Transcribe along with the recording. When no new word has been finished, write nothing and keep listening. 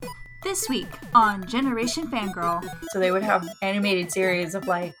This week on Generation Fangirl. So they would have animated series of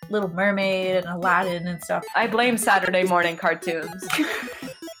like Little Mermaid and Aladdin and stuff. I blame Saturday morning cartoons.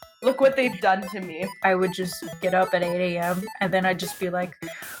 Look what they've done to me. I would just get up at 8 a.m. and then I'd just be like,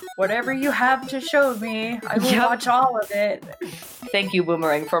 whatever you have to show me, I will watch all of it. Thank you,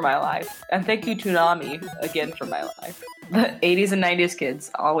 Boomerang, for my life. And thank you, Toonami, again, for my life. The 80s and 90s kids,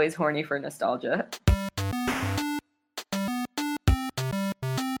 always horny for nostalgia.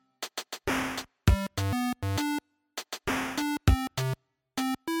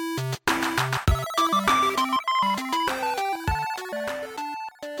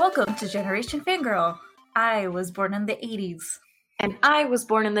 Welcome to Generation Fangirl. I was born in the 80s. And I was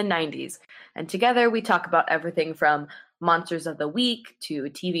born in the 90s. And together we talk about everything from Monsters of the Week to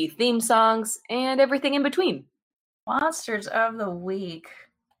TV theme songs and everything in between. Monsters of the Week.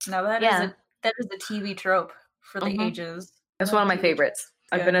 Now that is a TV trope for the ages. It's one of my favorites.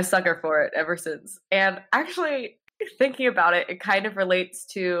 I've been a sucker for it ever since. And actually, thinking about it, it kind of relates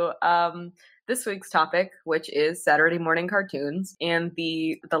to this week's topic, which is Saturday morning cartoons. And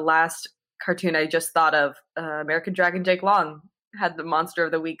the last cartoon I just thought of, American Dragon Jake Long, had the Monster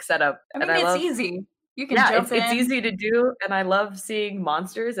of the Week set up. I mean, it's easy. You can jump in. It's easy to do, and I love seeing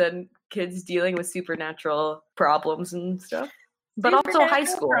monsters and kids dealing with supernatural problems and stustuff. But also high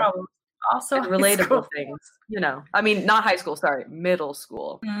school. Problems. Also and relatable things. You know. I mean, not high school, sorry, middle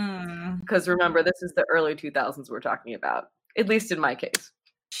school. Because remember, this is the early 2000s we're talking about, at least in my case.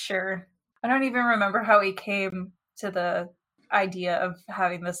 Sure. I don't even remember how we came to the idea of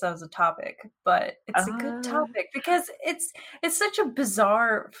having this as a topic, but it's a good topic because it's such a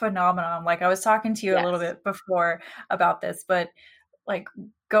bizarre phenomenon. Like I was talking to you a little bit before about this, but like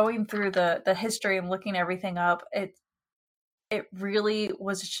going through the history and looking everything up, it really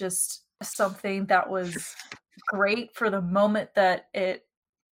was just something that was great for the moment that it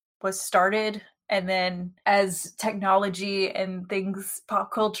was started. And then as technology and things, pop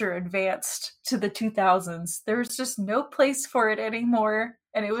culture advanced to the 2000s, there was just no place for it anymore.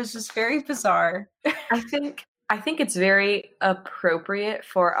 And it was just very bizarre. I think it's very appropriate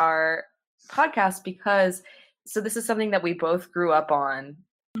for our podcast because, so this is something that we both grew up on,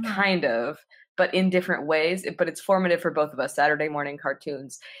 kind of, but in different ways. But it's formative for both of us, Saturday morning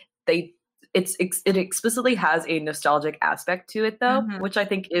cartoons. It explicitly has a nostalgic aspect to it, though, which I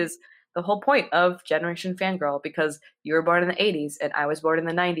think is the whole point of Generation Fangirl, because you were born in the 80s and I was born in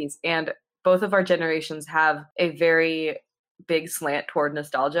the 90s. And both of our generations have a very big slant toward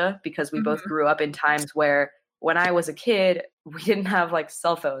nostalgia because we both grew up in times where when I was a kid, we didn't have like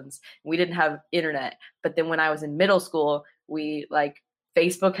cell phones. We didn't have internet. But then when I was in middle school,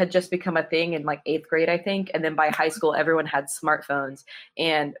 Facebook had just become a thing in like 8th grade, I think. And then by high school, everyone had smartphones.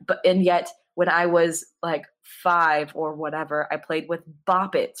 And yet when I was like 5 or whatever, I played with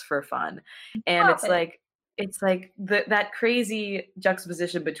Bop-Its for fun. And it's like that crazy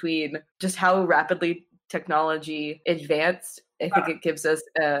juxtaposition between just how rapidly technology advanced. I think it gives us,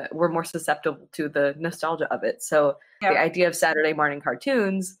 we're more susceptible to the nostalgia of it. So the idea of Saturday morning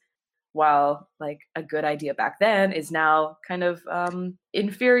cartoons, while like a good idea back then, is now kind of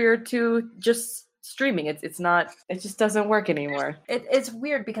inferior to just streaming. It just doesn't work anymore. It's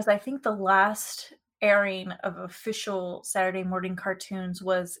weird because I think the last airing of official Saturday morning cartoons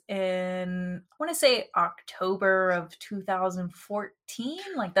was in, I want to say October of 2014.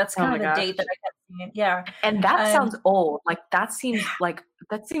 Like that's kind of the date that I kept seeing. Yeah. And that sounds old. Like that seems like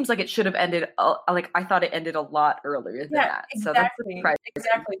it should have ended. Like I thought it ended a lot earlier than that. Exactly. So that's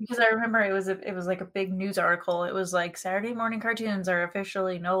exactly. Because I remember it was like a big news article. It was like Saturday morning cartoons are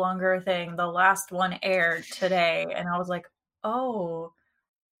officially no longer a thing. The last one aired today, and I was like, oh,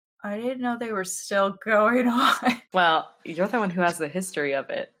 I didn't know they were still going on. Well, you're the one who has the history of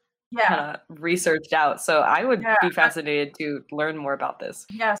it. Researched out. So I would be fascinated to learn more about this.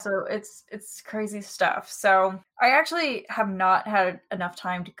 Yeah, so it's crazy stuff. So I actually have not had enough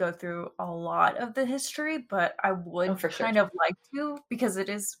time to go through a lot of the history, but I would of like to, because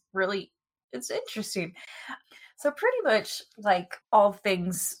it's interesting. So pretty much like all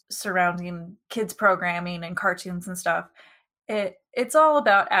things surrounding kids programming and cartoons and stuff, it's all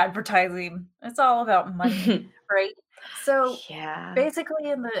about advertising. It's all about money, right? So basically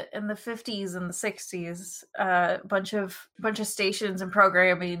in the 50s and the 60s, a bunch of stations and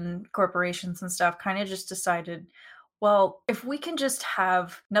programming corporations and stuff kind of just decided, well, if we can just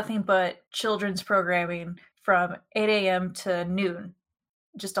have nothing but children's programming from 8 a.m. to noon,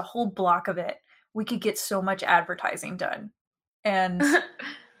 just a whole block of it, we could get so much advertising done. And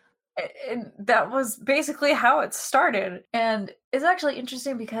that was basically how it started. And it's actually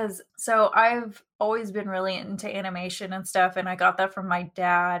interesting because so I've always been really into animation and stuff, and I got that from my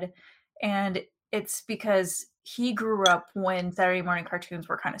dad. And it's because he grew up when Saturday morning cartoons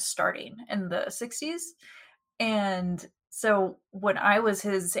were kind of starting in the 60s. And so when I was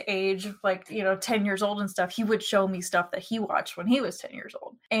his age, like, 10 years old and stuff, he would show me stuff that he watched when he was 10 years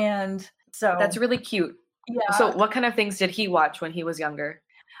old. And so that's really cute. Yeah. So what kind of things did he watch when he was younger?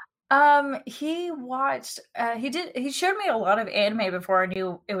 He watched, he showed me a lot of anime before I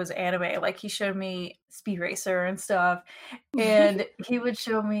knew it was anime. Like, he showed me Speed Racer and stuff. And he would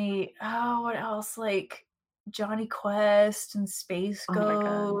show me, what else? Like Johnny Quest and Space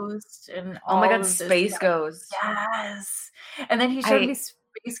Ghost and Oh my all God, of this Space stuff. Ghost. Yes. And then he showed me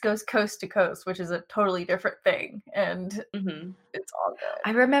Space Ghost Coast to Coast, which is a totally different thing. And it's all good.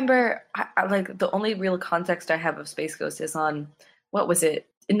 I remember, like, the only real context I have of Space Ghost is on, what was it?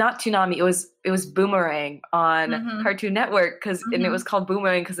 Not Toonami. It was Boomerang on Cartoon Network, and it was called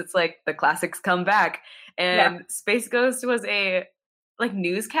Boomerang because it's like the classics come back. And Space Ghost was a like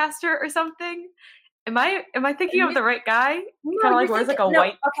newscaster or something. Am I thinking of the right guy? He kind of like wears like a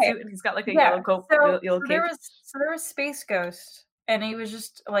white suit and he's got like a yellow coat. Yellow cape. There was Space Ghost, and he was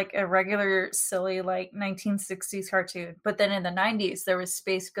just like a regular silly like 1960s cartoon. But then in the 90s there was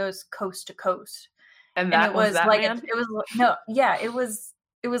Space Ghost Coast to Coast. And it was like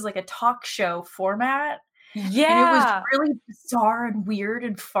it was like a talk show format. Yeah. And it was really bizarre and weird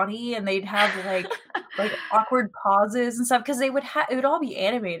and funny, and they'd have like awkward pauses and stuff, because it would all be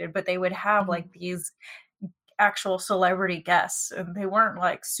animated, but they would have like these actual celebrity guests, and they weren't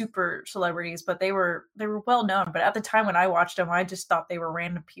like super celebrities, but they were well known. But at the time when I watched them, I just thought they were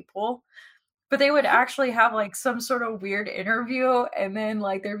random people. But they would actually have like some sort of weird interview, and then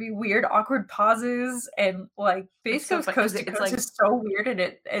like there'd be weird awkward pauses, and like Space Ghost Coast to Coast is so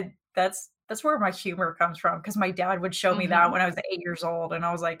weird, and that's where my humor comes from, because my dad would show me that when I was 8 years old, and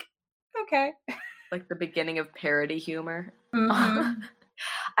I was like, okay. Like the beginning of parody humor. I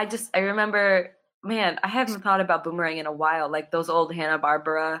remember, man, I haven't thought about Boomerang in a while, like those old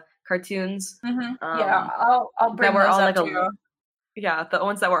Hanna-Barbera cartoons. I'll bring those up to you. Yeah, the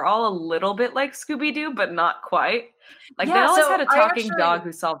ones that were all a little bit like Scooby-Doo, but not quite. Like, they always had a talking dog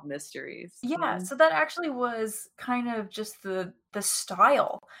who solved mysteries. Yeah, so that actually was kind of just the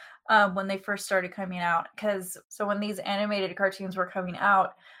style when they first started coming out. So when these animated cartoons were coming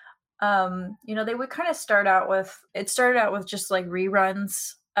out, they would kind of started out with just like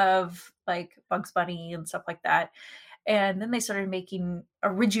reruns of like Bugs Bunny and stuff like that. And then they started making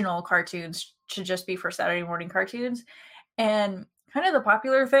original cartoons to just be for Saturday morning cartoons. And kind of the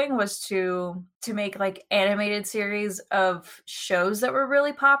popular thing was to make like animated series of shows that were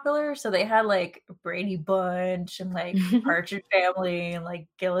really popular. So they had like Brady Bunch and like Partridge Family and like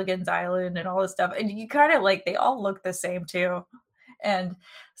Gilligan's Island and all this stuff. And you kind of like, they all look the same too. And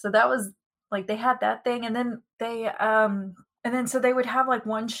so that was like, they had that thing. And then so they would have like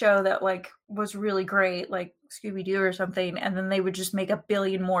one show that like was really great, like Scooby-Doo or something, and then they would just make a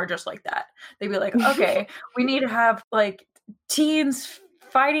billion more just like that. They'd be like, okay, we need to have like teens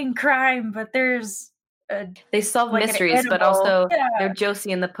fighting crime, but there's they solve like mysteries, but also they're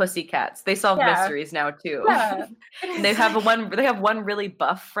Josie and the Pussycats. They solve mysteries now too. And they have one really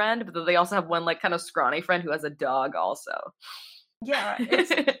buff friend, but they also have one like kind of scrawny friend who has a dog also. Yeah,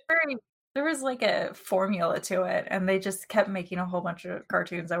 it's there was like a formula to it, and they just kept making a whole bunch of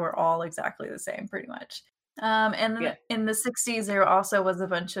cartoons that were all exactly the same, pretty much. And then in the 60s, there also was a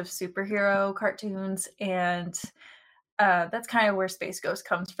bunch of superhero cartoons, and that's kind of where Space Ghost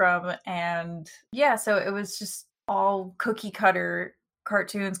comes from. And yeah, so it was just all cookie cutter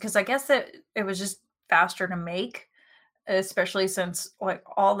cartoons, because I guess it was just faster to make, especially since like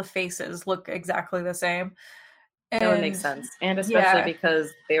all the faces look exactly the same. That would make sense. And especially because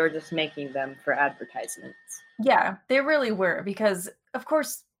they were just making them for advertisements. Yeah, they really were, because of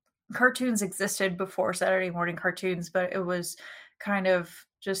course cartoons existed before Saturday morning cartoons, but it was kind of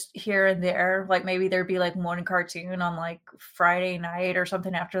just here and there. Like maybe there'd be like one cartoon on like Friday night or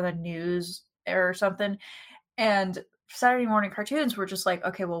something after the news or something. And Saturday morning cartoons were just like,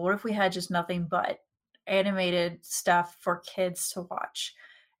 okay, well, what if we had just nothing but animated stuff for kids to watch?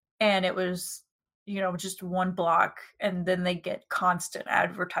 And it was, just one block, and then they get constant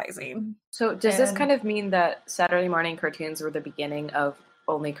advertising. So does this kind of mean that Saturday morning cartoons were the beginning of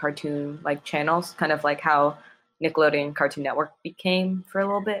only cartoon like channels, kind of like how Nickelodeon Cartoon Network became for a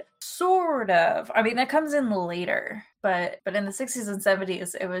little bit? Sort of. I mean, that comes in later, but in the 60s and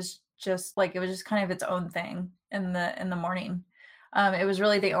 70s, it was just kind of its own thing in the morning. It was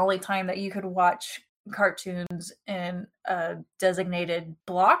really the only time that you could watch cartoons in a designated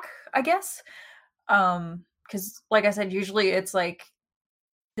block, I guess. Because like I said, usually it's like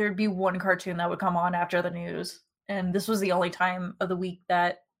there'd be one cartoon that would come on after the news, and this was the only time of the week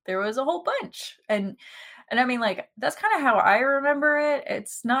that there was a whole bunch. And I mean, like, that's kind of how I remember it.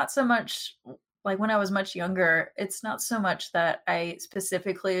 It's not so much like when I was much younger, it's not so much that I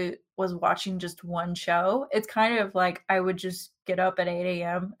specifically was watching just one show. It's kind of like I would just get up at 8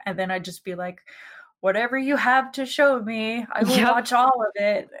 a.m. and then I'd just be like, whatever you have to show me, I will watch all of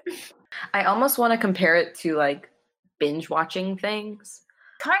it. I almost want to compare it to like binge watching things.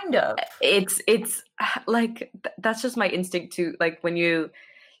 Kind of. It's like that's just my instinct to, like, when you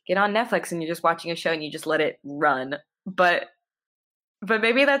get on Netflix and you're just watching a show and you just let it run. But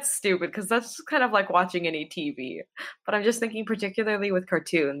maybe that's stupid because that's kind of like watching any TV. But I'm just thinking particularly with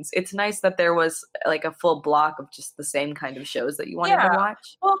cartoons, it's nice that there was like a full block of just the same kind of shows that you wanted to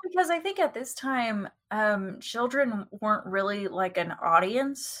watch. Well, because I think at this time, children weren't really like an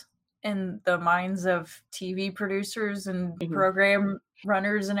audience in the minds of TV producers and program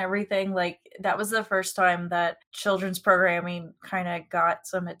runners and everything. Like, that was the first time that children's programming kind of got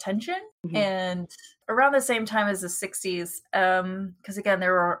some attention. And around the same time as the 60s, because again,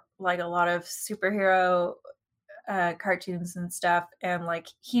 there were like a lot of superhero cartoons and stuff, and like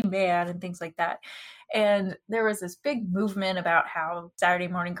He-Man and things like that. And there was this big movement about how Saturday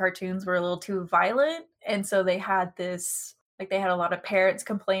morning cartoons were a little too violent. And so they had this, like, they had a lot of parents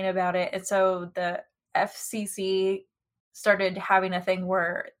complain about it. And so the FCC started having a thing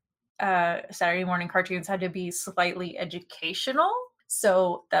where Saturday morning cartoons had to be slightly educational.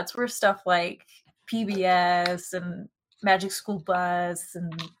 So that's where stuff like PBS and Magic School Bus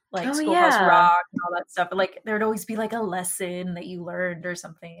and like Schoolhouse Rock and all that stuff. But like there'd always be like a lesson that you learned or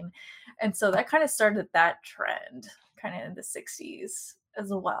something. And so that kind of started that trend kind of in the 60s as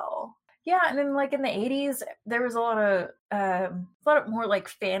well. Yeah, and then like in the 80s, there was a lot more like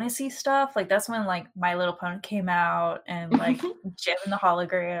fantasy stuff. Like that's when like My Little Pony came out and like Jem and the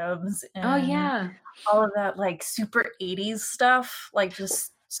Holograms and all of that like super 80s stuff, like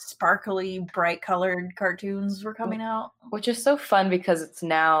just sparkly, bright colored cartoons were coming out. Which is so fun because it's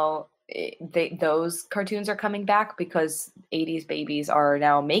now those cartoons are coming back because 80s babies are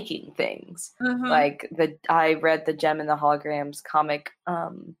now making things. Like I read the Jem and the Holograms comic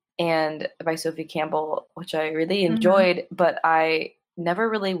and by Sophie Campbell, which I really enjoyed, but I never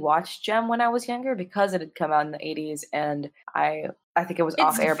really watched Jem when I was younger because it had come out in the 80s, and I think it was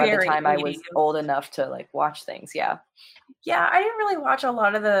off air by the time 80s. I was old enough to like watch things. Yeah, I didn't really watch a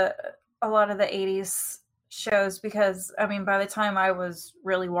lot of the 80s shows because I mean by the time I was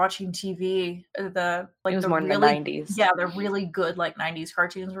really watching TV, it was more in the 90s. Yeah, the really good like 90s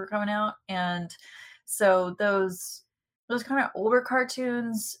cartoons were coming out, and so those kind of older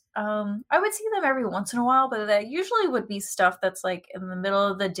cartoons, I would see them every once in a while, but that usually would be stuff that's like in the middle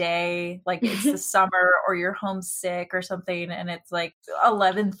of the day, like it's the summer or you're homesick or something, and it's like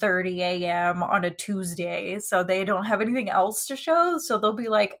 11:30 a.m. on a Tuesday, so they don't have anything else to show, so they'll be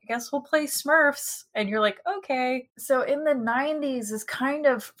like, I guess we'll play Smurfs, and you're like, okay. So in the 90s is kind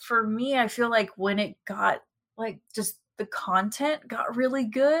of, for me, I feel like when it got like just the content got really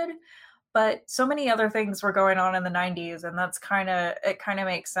good. But so many other things were going on in the 90s, and it kind of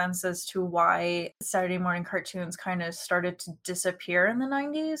makes sense as to why Saturday morning cartoons kind of started to disappear in the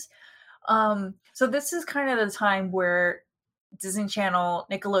 90s. So this is kind of the time where Disney Channel,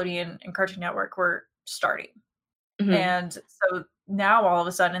 Nickelodeon, and Cartoon Network were starting. And so now all of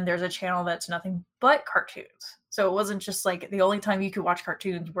a sudden there's a channel that's nothing but cartoons. So it wasn't just like the only time you could watch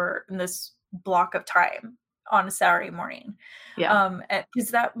cartoons were in this block of time on a Saturday morning.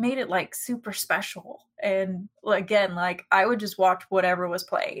 Because that made it like super special. And again, like I would just watch whatever was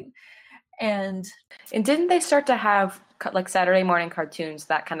playing. And didn't they start to have like Saturday morning cartoons,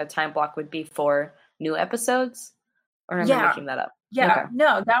 that kind of time block would be for new episodes? Or am I making that up? Yeah, okay.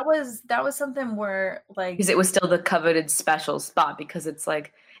 No, that was something where like, because it was still the coveted special spot, because it's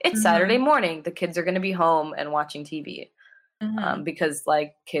like it's Saturday morning, the kids are going to be home and watching TV. Because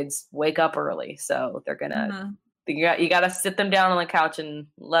like kids wake up early, so they're gonna you gotta sit them down on the couch and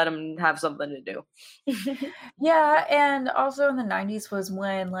let them have something to do. Yeah, and also in the 90s was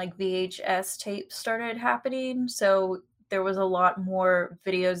when like VHS tapes started happening, so there was a lot more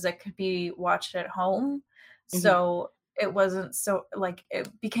videos that could be watched at home. So it wasn't so like, it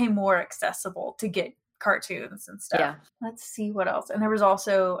became more accessible to get cartoons and stuff. Yeah. Let's see what else. And there was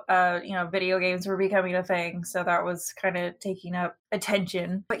also video games were becoming a thing, so that was kind of taking up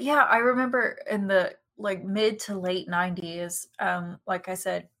attention. But yeah, I remember in the like mid to late 90s, like I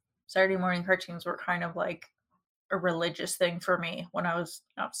said, Saturday morning cartoons were kind of like a religious thing for me when I was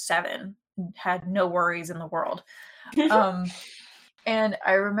 7, had no worries in the world. And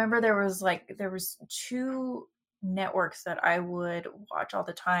I remember there was 2 networks that I would watch all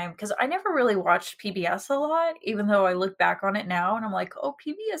the time, because I never really watched PBS a lot, even though I look back on it now and I'm like, oh,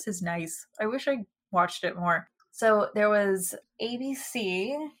 PBS is nice. I wish I watched it more. So there was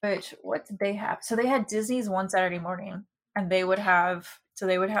ABC, which what did they have? So they had Disney's One Saturday Morning, and they would have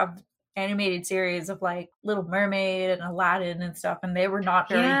animated series of like Little Mermaid and Aladdin and stuff, and they were not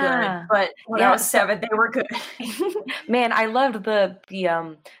very good. But when I was 7, they were good. Man, I loved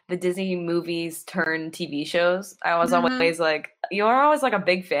the Disney movies turn TV shows. I was always like, you are always like a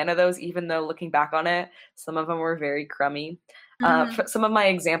big fan of those, even though looking back on it, some of them were very crummy. Some of my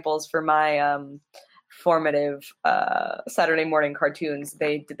examples for my formative Saturday morning cartoons,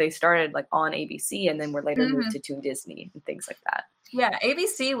 they started like on ABC and then were later moved to Toon Disney and things like that. Yeah,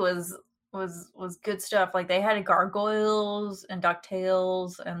 ABC was good stuff. Like they had Gargoyles and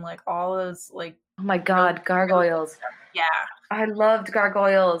DuckTales and like all those like. Oh my God, Gargoyles! Yeah, I loved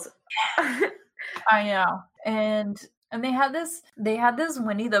Gargoyles. I know, and they had this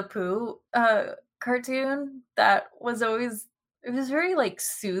Winnie the Pooh cartoon that was always. It was very like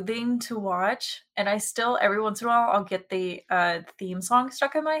soothing to watch, and I still every once in a while I'll get the theme song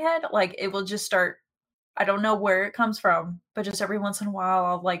stuck in my head. Like it will just start. I don't know where it comes from, but just every once in a while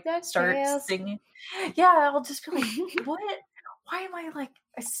I'll like start singing. Yeah, I'll just be like, "What? Why am I like?"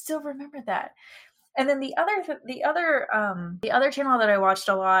 I still remember that. And then the other channel that I watched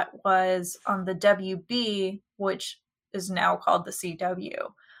a lot was on the WB, which is now called the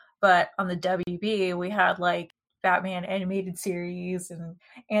CW. But on the WB, we had like Batman animated series and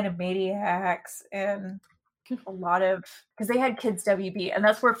Animaniacs and a lot of, because they had Kids WB, and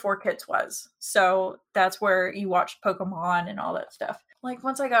that's where 4Kids was. So that's where you watched Pokemon and all that stuff. Like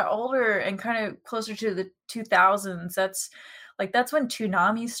once I got older and kind of closer to the 2000s, that's when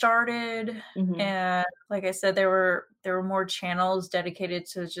Toonami started. And like I said, there were more channels dedicated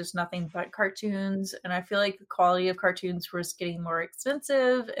to just nothing but cartoons, and I feel like the quality of cartoons was getting more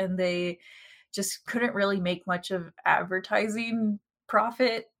expensive, and they just couldn't really make much of advertising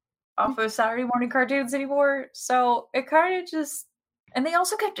profit off of Saturday morning cartoons anymore. So it kind of just, and they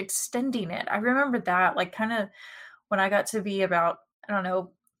also kept extending it. I remember that, like kind of when I got to be about, I don't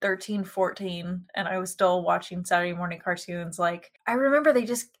know, 13, 14, and I was still watching Saturday morning cartoons. Like I remember they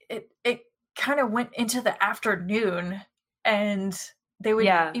just, it kind of went into the afternoon, and they would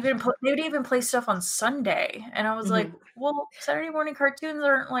even play stuff on Sunday. And I was like, well, Saturday morning cartoons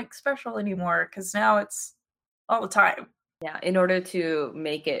aren't like special anymore, because now it's all the time. Yeah, in order to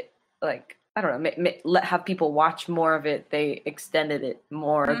make it like, I don't know, have people watch more of it, they extended it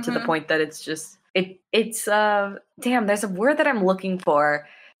more to the point that it's just it's damn, there's a word that I'm looking for.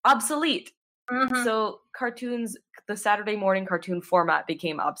 Obsolete. So cartoons, the Saturday morning cartoon format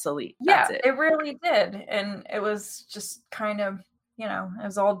became obsolete. That's it really did. And it was just kind of, it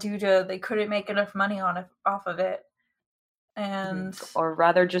was all due to they couldn't make enough money off of it. And or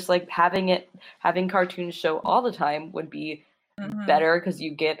rather just like having cartoons show all the time would be better, because you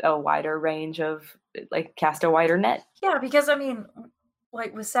get a wider range of, like, cast a wider net. Yeah, because I mean,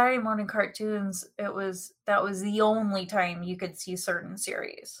 like with Saturday morning cartoons, that was the only time you could see certain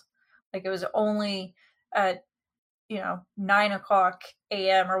series. Like it was only at 9:00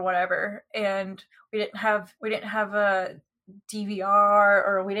 a.m. or whatever, and we didn't have a DVR,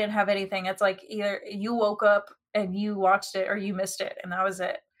 or we didn't have anything. It's like either you woke up and you watched it or you missed it, and that was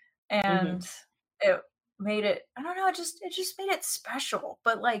it. And it made it, I don't know, it just made it special.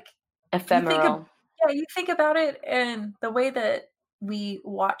 But like ephemeral. You think about it, and the way that we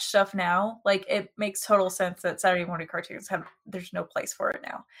watch stuff now, like it makes total sense that Saturday morning cartoons there's no place for it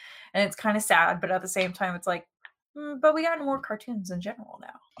now. And it's kind of sad, but at the same time it's like, but we got more cartoons in general now.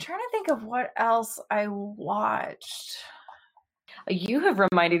 I'm trying to think of what else I watched. You have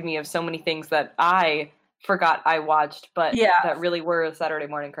reminded me of so many things that I forgot I watched, but that really were Saturday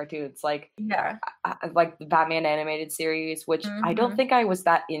morning cartoons. Like, like the Batman animated series, which I don't think I was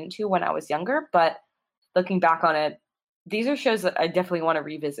that into when I was younger, but looking back on it, these are shows that I definitely want to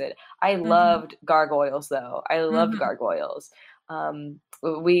revisit. I loved Gargoyles, though. I loved Gargoyles. I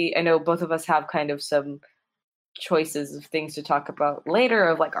know both of us have kind of some choices of things to talk about later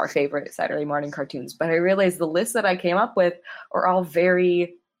of like our favorite Saturday morning cartoons, but I realized the list that I came up with are all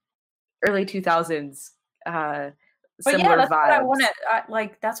very early 2000s similar that's vibes. what I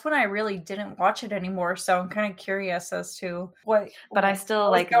wanted. That's when I really didn't watch it anymore, so I'm kind of curious as to what. But I still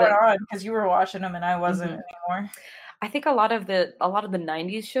like going on, because you were watching them and I wasn't anymore. I think a lot of the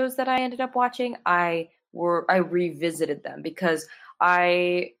 90s shows that I ended up watching, I revisited them because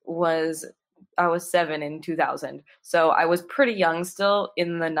I was was 7 in 2000. So I was pretty young still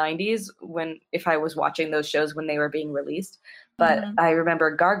in the 90s if I was watching those shows when they were being released. But I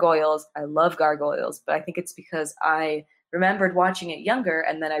remember Gargoyles. I love Gargoyles, but I think it's because I remembered watching it younger,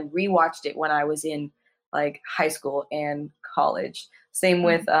 and then I rewatched it when I was in like high school and college. Same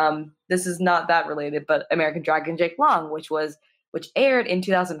with this is not that related, but American Dragon Jake Long, which aired in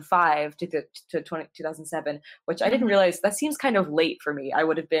 2005 to 2007, which I didn't realize that seems kind of late for me. I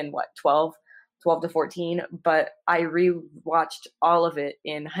would have been 12 to 14, but I rewatched all of it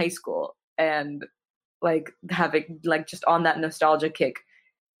in high school, and like having like just on that nostalgia kick,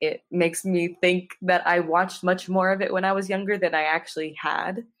 it makes me think that I watched much more of it when I was younger than I actually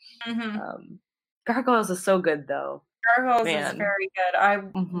had. Gargoyles is so good though. Gargoyles is very good. I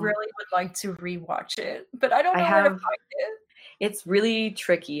really would like to rewatch it, but I don't know where to find it. It's really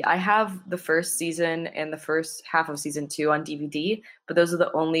tricky. I have the first season and the first half of season 2 on DVD, but those are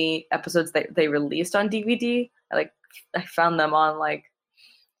the only episodes that they released on DVD. I found them on like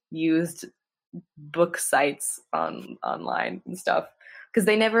used book sites online and stuff, because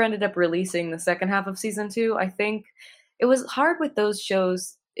they never ended up releasing the second half of season 2. I think it was hard with those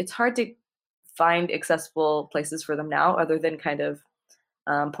shows. It's hard to find accessible places for them now other than kind of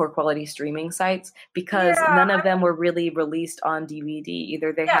poor quality streaming sites, because none of them were really released on DVD.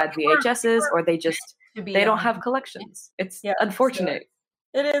 Either they had VHSs or they don't have collections. It's unfortunate.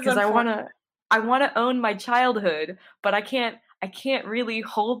 It is because I want to own my childhood, but I can't really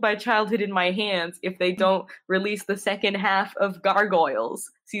hold my childhood in my hands if they don't release the second half of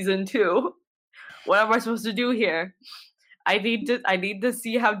Gargoyles season 2. What am I supposed to do here? I need to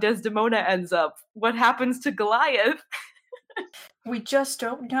see how Desdemona ends up. What happens to Goliath? We just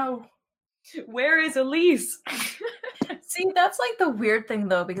don't know. Where is Elise? See, that's like the weird thing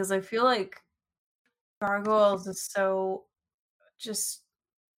though, because I feel like Gargoyles is so just,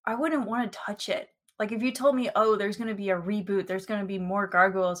 I wouldn't want to touch it. Like if you told me, oh, there's going to be a reboot, there's going to be more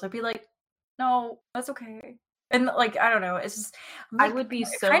Gargoyles, I'd be like, no, that's okay. And like, I don't know, it's just, I would be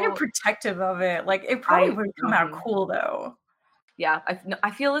so kind of protective of it. Like it probably would come out cool though. Yeah,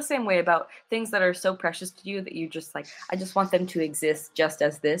 I feel the same way about things that are so precious to you that you just like, I just want them to exist just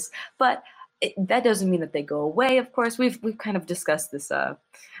as this. But that doesn't mean that they go away. Of course, we've kind of discussed this, the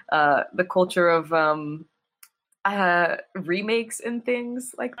culture of remakes and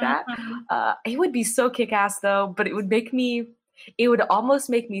things like that. It would be so kick-ass though, but it would almost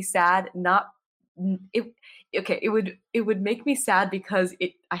make me sad. It would make me sad because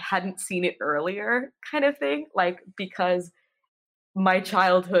I hadn't seen it earlier, kind of thing. Like because my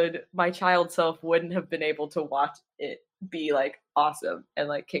child self wouldn't have been able to watch it be like awesome and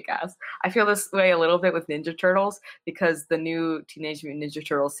like kick-ass. I feel this way a little bit with Ninja Turtles, because the new Teenage Mutant Ninja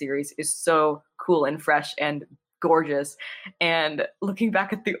Turtles series is so cool and fresh and gorgeous, and looking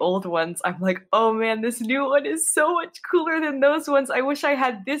back at the old ones, I'm like, oh man, this new one is so much cooler than those ones. I wish I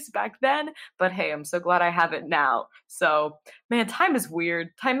had this back then, but hey, I'm so glad I have it now. So man, time is weird.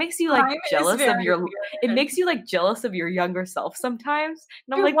 Time makes you like jealous of your it makes you like jealous of your younger self sometimes,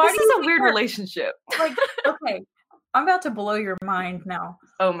 and I'm like, this is a weird relationship. Like, okay, I'm about to blow your mind now.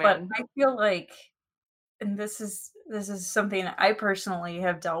 Oh man. But I feel like, and this is something I personally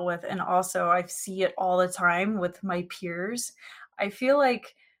have dealt with, and also I see it all the time with my peers. I feel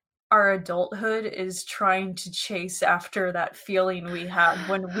like our adulthood is trying to chase after that feeling we had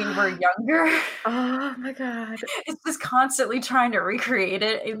when we were younger. Oh my god. It's just constantly trying to recreate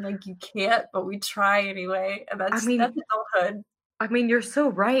it, and like you can't, but we try anyway. And that's adulthood. I mean, you're so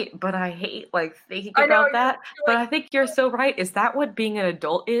right, but I hate like thinking about that. But I think you're so right. Is that what being an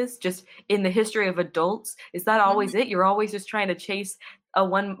adult is? Just in the history of adults, is that always it? You're always just trying to chase a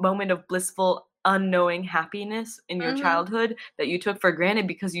one moment of blissful, unknowing happiness in your childhood that you took for granted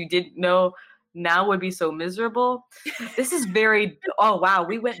because you didn't know now would be so miserable. This is very, oh wow,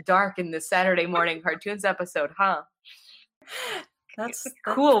 we went dark in this Saturday morning cartoons episode, huh? That's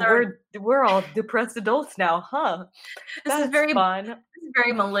cool. We're all depressed adults now, huh? This is very fun. This is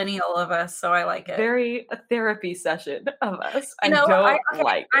very millennial of us, so I like it. Very a therapy session of us. I have a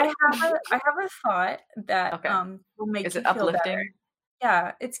thought that will make you feel uplifting? Better.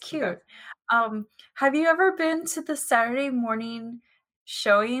 Yeah, it's cute. Okay. Have you ever been to the Saturday morning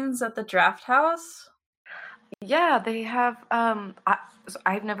showings at the Draft House? Yeah, they have.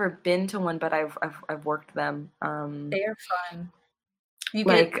 I've never been to one, but I've worked them. They are fun. You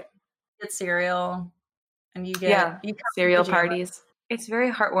get cereal, and you get cereal parties. It's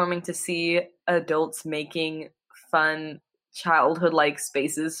very heartwarming to see adults making fun childhood-like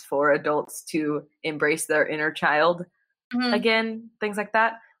spaces for adults to embrace their inner child again. Things like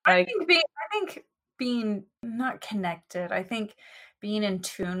that. I think being not connected. I think being in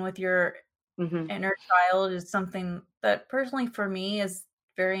tune with your inner child is something that personally for me is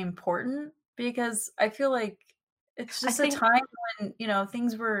very important, because I feel like it's just a time when, you know,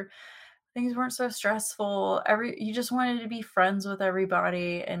 things weren't so stressful. You just wanted to be friends with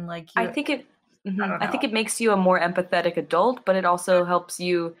everybody, and like I think it makes you a more empathetic adult, but it also helps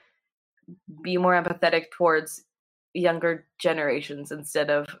you be more empathetic towards younger generations instead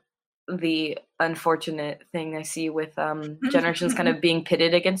of the unfortunate thing I see with generations kind of being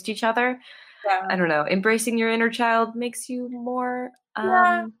pitted against each other. Yeah. I don't know. Embracing your inner child makes you more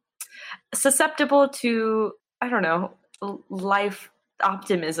susceptible to, I don't know, life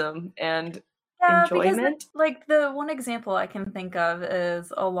optimism and enjoyment. Because, like, the one example I can think of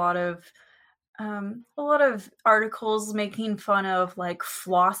is a lot of articles making fun of like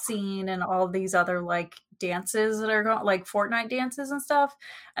flossing and all these other like dances that are going, like Fortnite dances and stuff.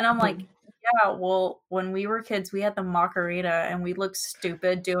 And I'm like, yeah, well, when we were kids, we had the Macarena and we looked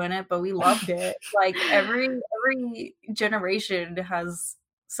stupid doing it, but we loved it. Like every generation has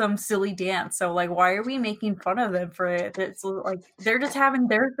some silly dance. So like, why are we making fun of them for it? It's like they're just having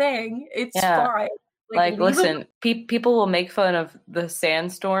their thing. It's fine. Like listen, people will make fun of the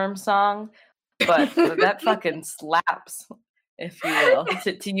Sandstorm song, but that fucking slaps, if you will,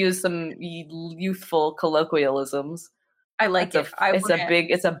 to use some youthful colloquialisms. I like it.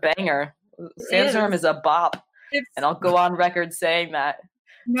 It's a banger. Sandstorm is a bop. And I'll go on record saying that.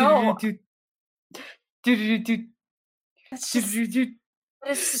 No.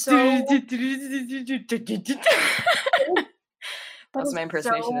 It's so... That's my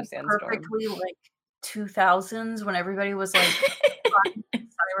impersonation of Sandstorm. Perfectly like 2000s when everybody was like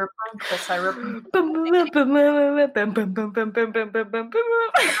cyberpunk.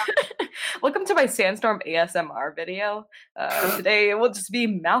 Welcome to my Sandstorm ASMR video. Today it will just be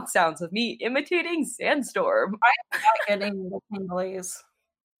mouth sounds of me imitating Sandstorm. I'm not getting the tinglies.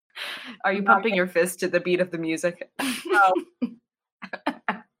 Are you pumping your fist to the beat of the music? No.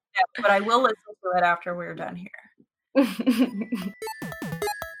 Yeah, but I will listen to it after we're done here.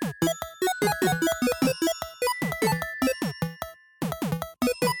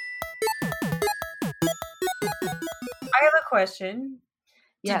 I have a question.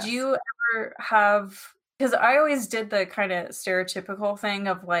 Yes. Did you ever have, because I always did the kind of stereotypical thing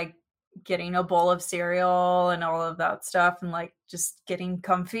of like getting a bowl of cereal and all of that stuff and like just getting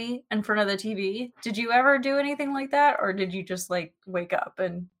comfy in front of the TV. Did you ever do anything like that? Or did you just like wake up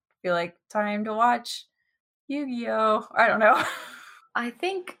and be like, time to watch Yu-Gi-Oh? I don't know. I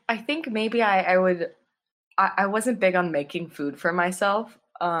think maybe I would. I wasn't big on making food for myself.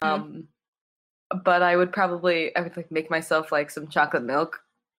 But I would like make myself like some chocolate milk,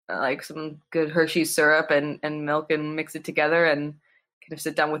 like some good Hershey's syrup and milk, and mix it together and kind of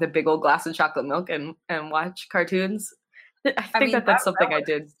sit down with a big old glass of chocolate milk and watch cartoons. I mean, that's something I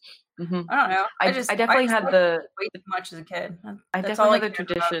did. Mm-hmm. I don't know. I definitely had the way too much as a kid. I definitely had the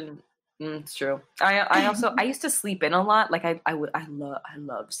tradition. It's true. I also I used to sleep in a lot. Like I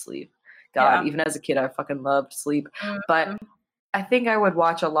love sleep. God, even as a kid, I fucking loved sleep. Mm-hmm. But I think I would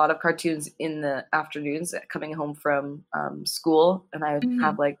watch a lot of cartoons in the afternoons coming home from school, and I would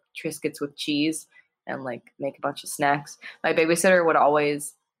have like Triscuits with cheese and like make a bunch of snacks. My babysitter would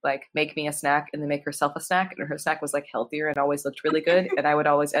always like make me a snack and then make herself a snack, and her snack was like healthier and always looked really good, and I would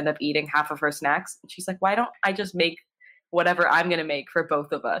always end up eating half of her snacks. And she's like, why don't I just make whatever I'm going to make for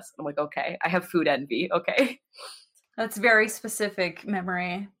both of us? I'm like, okay, I have food envy. Okay. That's very specific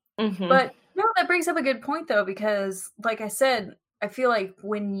memory. Mm-hmm. But no, that brings up a good point though, because like I said, I feel like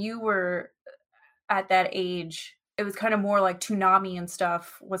when you were at that age, it was kind of more like Toonami and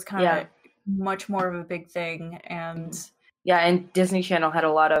stuff was kind of much more of a big thing. And and Disney Channel had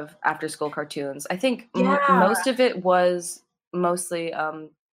a lot of after school cartoons. I think most of it was mostly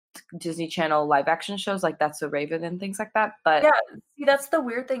Disney Channel live action shows like That's So Raven and things like that. But see, that's the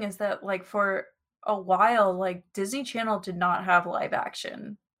weird thing, is that like for a while, like Disney Channel did not have live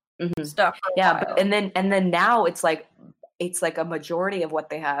action stuff. But and then now it's like a majority of what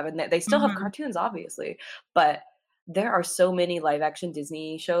they have, and they still have cartoons obviously, but there are so many live action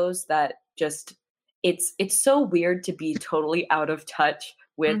Disney shows that just it's so weird to be totally out of touch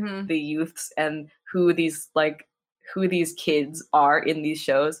with the youths and who these kids are in these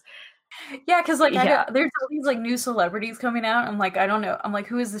shows. Yeah, because like there's all these like new celebrities coming out. I'm like, I don't know. I'm like,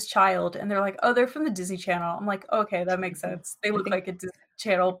 who is this child? And they're like, oh, they're from the Disney Channel. I'm like, okay, that makes sense. They look like a Disney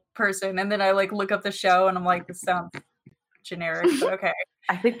Channel person. And then I like look up the show and I'm like, this sounds generic, but okay.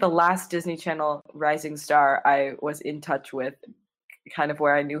 I think the last Disney Channel rising star I was in touch with, kind of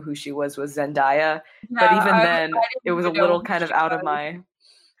where I knew who she was Zendaya. But even then, it was a little kind of out of my.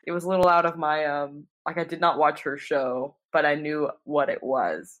 It was a little out of my like I did not watch her show, but I knew what it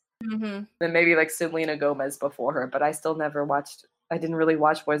was. Mm-hmm. Then maybe like Selena Gomez before her, but I still never watched. I didn't really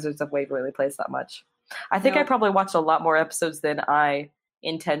watch Wizards of Waverly Place that much. I think I probably watched a lot more episodes than I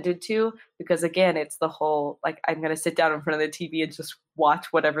intended to, because again, it's the whole like I'm gonna sit down in front of the TV and just watch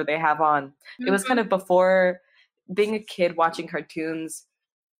whatever they have on. Mm-hmm. It was kind of before being a kid watching cartoons.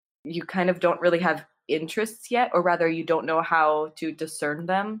 You kind of don't really have interests yet, or rather, you don't know how to discern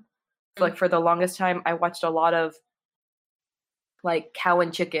them. So, like for the longest time, I watched a lot of like Cow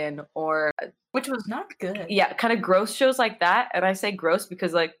and Chicken, or which was not good. Yeah, kind of gross shows like that. And I say gross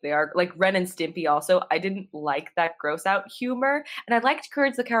because like they are like Ren and Stimpy also. I didn't like that gross out humor. And I liked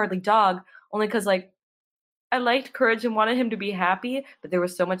Courage the Cowardly Dog only because like I liked Courage and wanted him to be happy, but there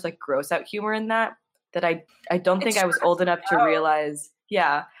was so much like gross out humor in that I don't think I was old enough to realize.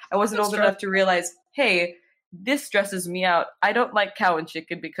 Yeah, I wasn't old enough to realize, hey, this stresses me out. I don't like Cow and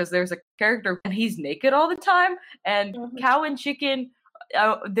Chicken because there's a character and he's naked all the time, and Cow and Chicken,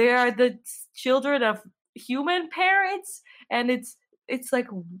 they are the children of human parents, and it's like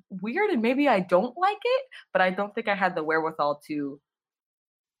weird, and maybe I don't like it, but I don't think I had the wherewithal to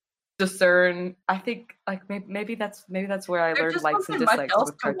discern. I think like maybe that's where I learned likes and dislikes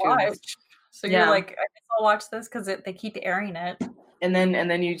with cartoons. So you're like, I guess I'll watch this because they keep airing it. And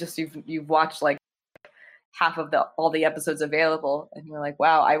then you've watched like half of all the episodes available, and you're like,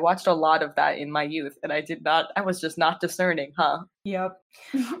 wow, I watched a lot of that in my youth, and I was just not discerning, huh? Yep.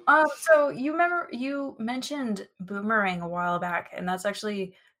 So you mentioned Boomerang a while back, and that's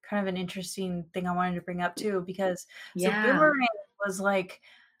actually kind of an interesting thing I wanted to bring up too, because Boomerang was like,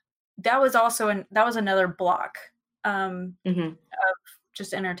 that was another block of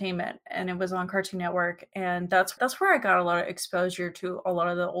just entertainment, and it was on Cartoon Network, and that's where I got a lot of exposure to a lot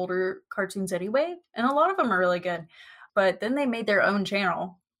of the older cartoons anyway, and a lot of them are really good. But then they made their own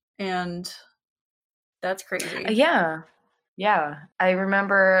channel, and that's crazy. Yeah, I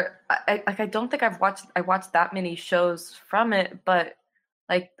remember. I don't think I watched that many shows from it, but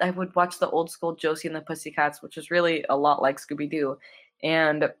like I would watch the old school Josie and the Pussycats, which is really a lot like Scooby-Doo,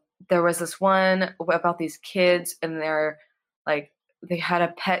 and there was this one about these kids, and they had a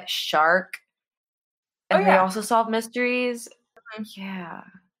pet shark, and they also solved mysteries. Yeah.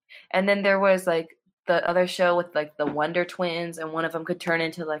 And then there was like the other show with like the Wonder Twins, and one of them could turn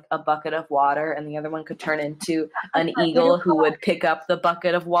into like a bucket of water, and the other one could turn into an eagle who would pick up the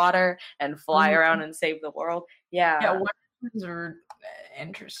bucket of water and fly around and save the world. Yeah, Wonder Twins are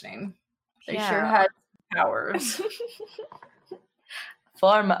interesting. They sure had powers.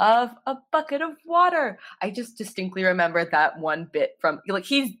 Form of a bucket of water. I just distinctly remember that one bit from like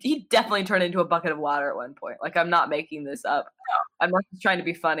he definitely turned into a bucket of water at one point. Like I'm not making this up. No. I'm not just trying to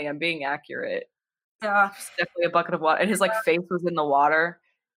be funny. I'm being accurate. Yeah, it's definitely a bucket of water, and his like face was in the water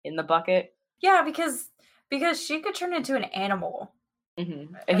in the bucket. Yeah, because she could turn into an animal,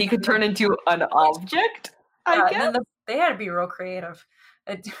 and he could turn into an object. I guess and then they had to be real creative.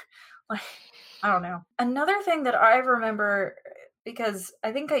 Like I don't know. Another thing that I remember, because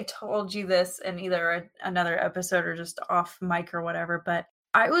I think I told you this in either another episode or just off mic or whatever, but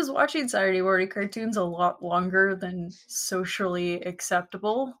I was watching Saturday morning cartoons a lot longer than socially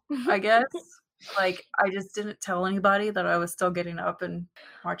acceptable, I guess. Like, I just didn't tell anybody that I was still getting up and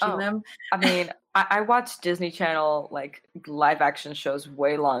watching them. I mean, I watched Disney Channel, like, live action shows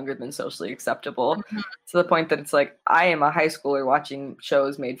way longer than socially acceptable, to the point that it's like, I am a high schooler watching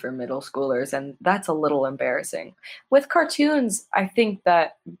shows made for middle schoolers, and that's a little embarrassing. With cartoons, I think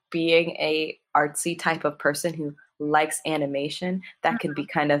that being a artsy type of person who likes animation, that can be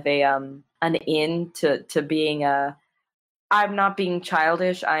kind of a an in to being a, I'm not being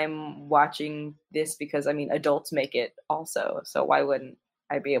childish. I'm watching this because, I mean, adults make it also. So why wouldn't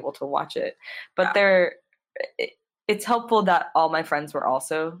I be able to watch it? But it's helpful that all my friends were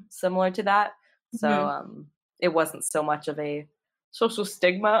also similar to that. So it wasn't so much of a social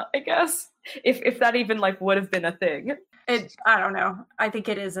stigma, I guess, if that even like would have been a thing. I don't know. I think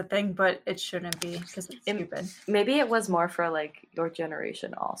it is a thing, but it shouldn't be because it's stupid. Maybe it was more for like your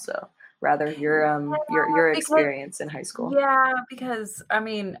generation also. Rather your experience in high school. Yeah, because I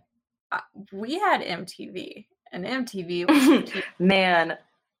mean, we had MTV, and MTV was man,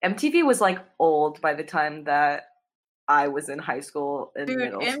 MTV was like old by the time that I was in high school and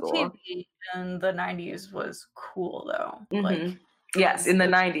middle school. MTV in the 90s was cool though. Like, yes, in the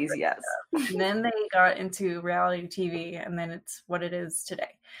 90s, yes. And then they got into reality TV, and then it's what it is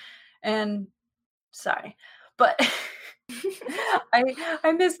today. And sorry, but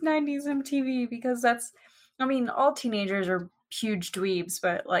I miss 90s MTV because I mean, all teenagers are huge dweebs,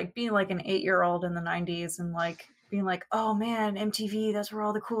 but like being like an 8-year-old in the 90s and like being like, oh man, MTV, that's where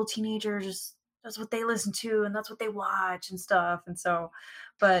all the cool teenagers that's what they listen to and that's what they watch and stuff. And so,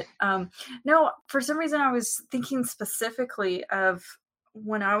 but no, for some reason I was thinking specifically of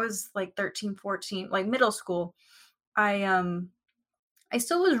when I was like 13, 14, like middle school. I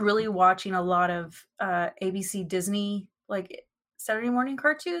still was really watching a lot of ABC Disney like Saturday morning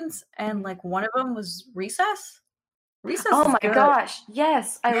cartoons, and like one of them was Recess. Recess. Oh my gosh,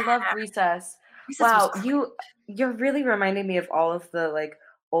 yes, I love Recess. Wow, you're really reminding me of all of the like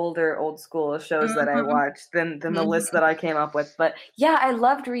old school shows that I watched than the list that I came up with. But yeah, I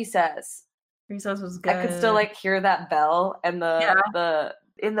loved Recess. Recess was good. I could still like hear that bell and the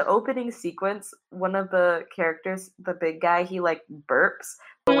in the opening sequence, one of the characters, the big guy, he like burps.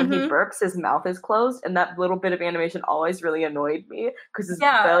 But when he burps, his mouth is closed, and that little bit of animation always really annoyed me because his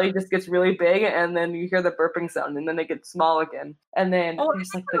belly just gets really big, and then you hear the burping sound, and then they get small again. And then there's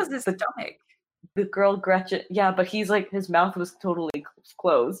like his stomach. The girl Gretchen, yeah, but he's like his mouth was totally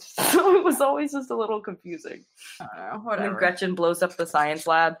closed, so it was always just a little confusing. Whatever. And then Gretchen blows up the science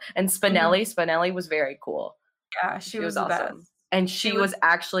lab, and Spinelli was very cool. Yeah, she was awesome. Best. And she was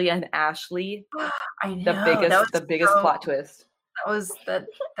actually an Ashley. I know. The biggest plot twist.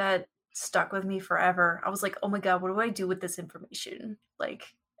 That stuck with me forever. I was like, oh my god, what do I do with this information? Like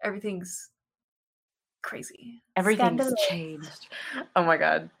everything's crazy. Everything's changed. Oh my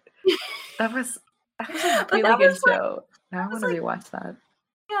god. That was a really good show. Now I want to rewatch that.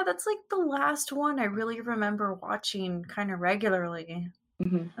 Yeah, that's like the last one I really remember watching kind of regularly.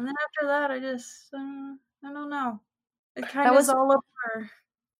 And then after that, I just I don't know. It kind of was all over.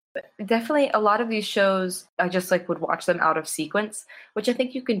 Definitely a lot of these shows I just like would watch them out of sequence, which I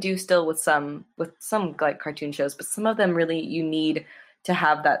think you can do still with some like cartoon shows, but some of them really you need to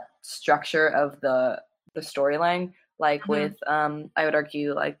have that structure of the storyline, like with I would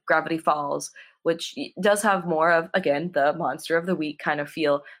argue like Gravity Falls, which does have more of, again, the monster of the week kind of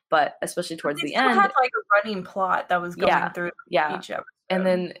feel, but especially towards the end, had like a running plot that was going through each episode. And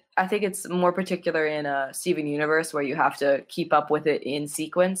then I think it's more particular in Steven Universe, where you have to keep up with it in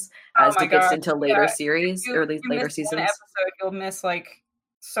sequence as it gets into later series or later seasons. One episode, you'll miss like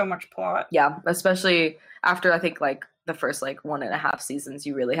so much plot. Yeah, especially after I think like the first like 1.5 seasons,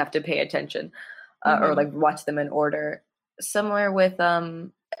 you really have to pay attention or like watch them in order. Similar with a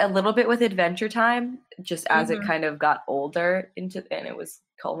little bit with Adventure Time, just as it kind of got older and it was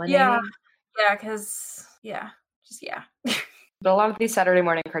culminating. But a lot of these Saturday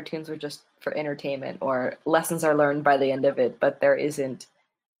morning cartoons were just for entertainment, or lessons are learned by the end of it, but there isn't.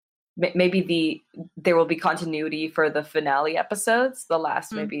 Maybe there will be continuity for the finale episodes, the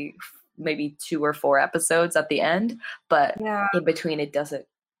last maybe 2 or 4 episodes at the end, but in between it doesn't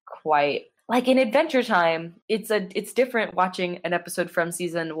quite. Like in Adventure Time, it's different watching an episode from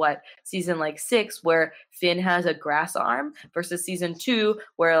season 6, where Finn has a grass arm, versus season 2,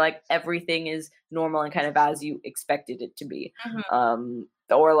 where like everything is normal and kind of as you expected it to be.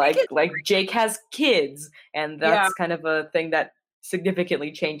 Or like Jake has kids, and that's kind of a thing that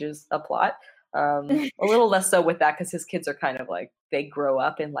significantly changes a plot. A little less so with that, because his kids are kind of like they grow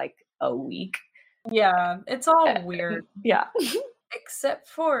up in like a week. Yeah, it's all weird. Yeah, except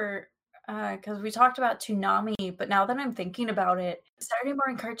for. Because we talked about Toonami, but now that I'm thinking about it, Saturday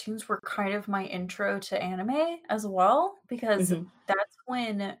morning cartoons were kind of my intro to anime as well, because that's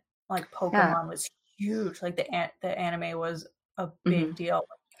when like Pokemon was huge. Like the anime was a big deal.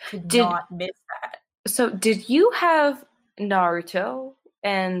 Could not miss that. So did you have Naruto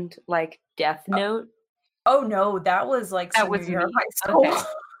and like Death Note? Oh no, that was like senior year of high school.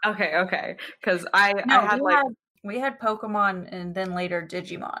 Okay. Because we had Pokemon and then later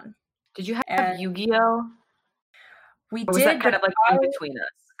Digimon. Did you have Yu-Gi-Oh? We did. Was that kind of like in between us?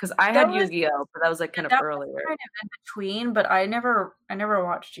 Because I had Yu-Gi-Oh, but that was like kind of earlier. Kind of in between, but I never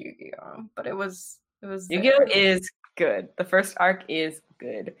watched Yu-Gi-Oh. But it was Yu-Gi-Oh is good. The first arc is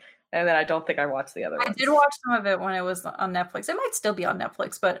good, and then I don't think I watched the other ones. I did watch some of it when it was on Netflix. It might still be on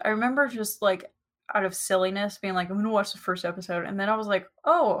Netflix, but I remember just like out of silliness being like, I'm gonna watch the first episode, and then I was like,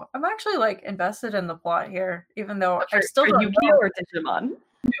 oh, I'm actually like invested in the plot here, even though I still don't Yu-Gi-Oh or Digimon.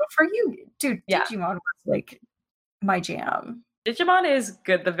 For you, dude, Digimon was like my jam. Digimon is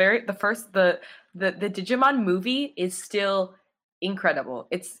good. The Digimon movie is still incredible.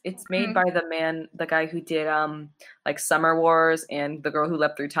 It's made by the guy who did like Summer Wars and The Girl Who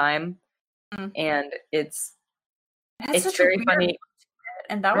Leapt Through Time, and it's very funny.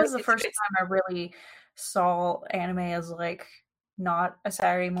 And that was the first time I really saw anime as like not a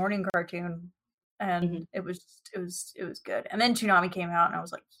Saturday morning cartoon. And it was good. And then Toonami came out, and I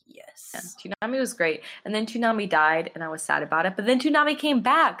was like, yes. Yeah, Toonami was great. And then Toonami died, and I was sad about it. But then Toonami came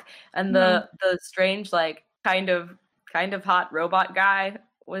back, and the strange, like kind of hot robot guy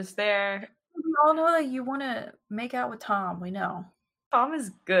was there. We all know that you want to make out with Tom. We know. Tom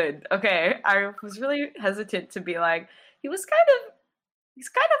is good. Okay, I was really hesitant to be like, he's kind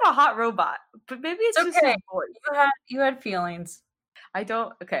of a hot robot, but maybe it's just his voice. You had feelings. I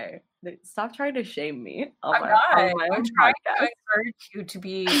don't. Okay, stop trying to shame me. I'm trying to encourage you to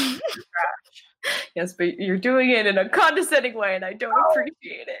be trash. Yes, but you're doing it in a condescending way, and I don't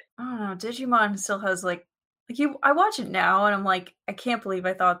appreciate it. I don't know. Digimon still has like you. I watch it now, and I'm like, I can't believe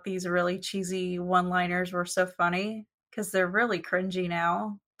I thought these really cheesy one-liners were so funny because they're really cringy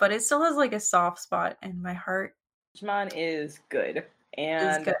now. But it still has like a soft spot in my heart. Digimon is good,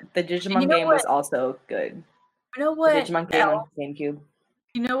 and the Digimon game was also good. You know what? The Digimon game on GameCube.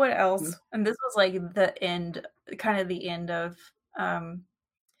 You know what else? Mm-hmm. And this was like the end, kind of the end of,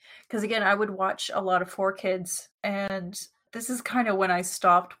 because again, I would watch a lot of 4Kids, and this is kind of when I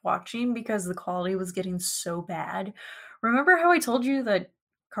stopped watching because the quality was getting so bad. Remember how I told you that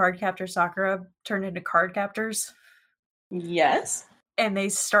Cardcaptor Sakura turned into Cardcaptors? Yes. And they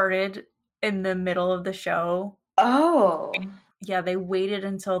started in the middle of the show. Oh. Yeah, they waited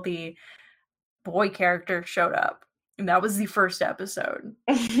until the boy character showed up. And that was the first episode.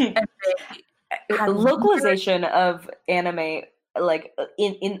 And localization of anime, like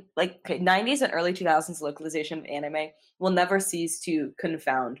in like 90s and early 2000s, localization of anime will never cease to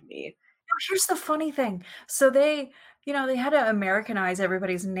confound me. Here's the funny thing. So they had to Americanize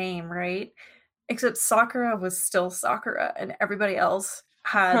everybody's name, right? Except Sakura was still Sakura, and everybody else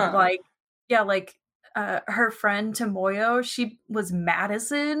had her friend Tomoyo, she was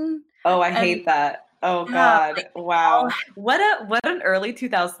Madison. Oh, I hate that. Oh God! Like, wow, what an early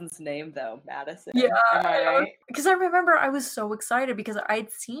 2000s name though, Madison. Yeah, am I right? Because I remember I was so excited because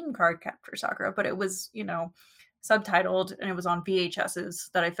I'd seen Cardcaptor Sakura, but it was subtitled and it was on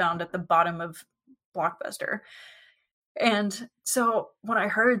VHSs that I found at the bottom of Blockbuster. And so when I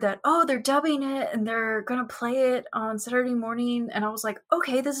heard that, they're dubbing it and they're gonna play it on Saturday morning, and I was like,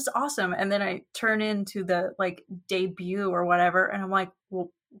 okay, this is awesome. And then I turn into the like debut or whatever, and I'm like, well,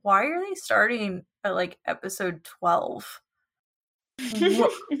 why are they starting at like episode 12?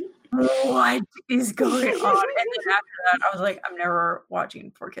 What is going on? And then after that, I was like, I'm never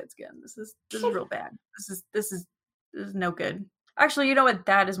watching 4Kids again. This is real bad. This is no good. Actually, you know what?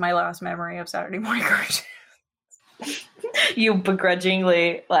 That is my last memory of Saturday morning cartoons. You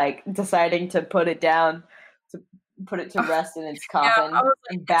begrudgingly like deciding to put it down, to put it to rest in its coffin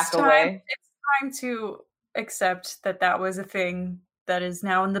and back away. It's time to accept that was a thing that is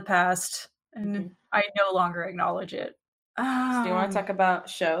now in the past, and I no longer acknowledge it. So do you want to talk about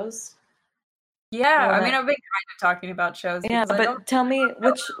shows? Yeah, I mean, I've been kind of talking about shows. Yeah, but tell me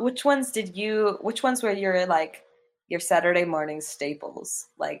which ones were your Saturday morning staples?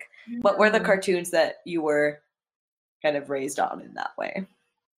 Like, what were the cartoons that you were kind of raised on in that way?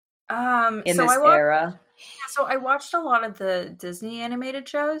 In this era. Yeah, so I watched a lot of the Disney animated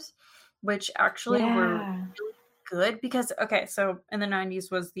shows, which actually were really good because so in the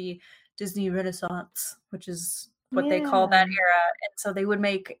 90s was the Disney Renaissance, which is what they call that era, and so they would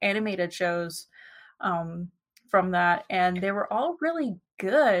make animated shows from that, and they were all really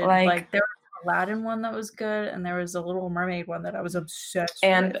good. Like there was an Aladdin one that was good, and there was a Little Mermaid one that I was obsessed with.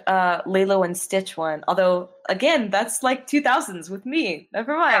 And Lilo and Stitch one, although again that's like 2000s with me.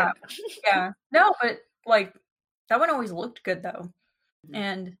 Never mind. Yeah. No, but like that one always looked good though.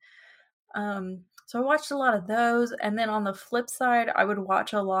 And so I watched a lot of those, and then on the flip side, I would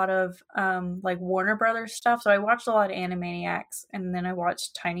watch a lot of like Warner Brothers stuff. So I watched a lot of Animaniacs, and then I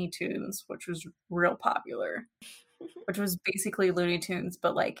watched Tiny Toons, which was real popular, which was basically Looney Tunes,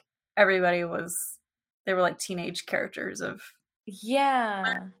 but like everybody they were like teenage characters of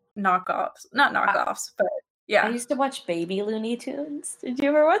knockoffs, not knockoffs, but yeah. I used to watch Baby Looney Tunes. Did you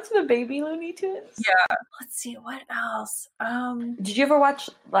ever watch the Baby Looney Tunes? Yeah. Let's see what else. Did you ever watch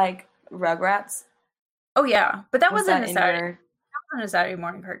like Rugrats? Oh yeah, but that wasn't a Saturday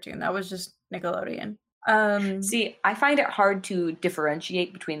morning cartoon. That was just Nickelodeon. See, I find it hard to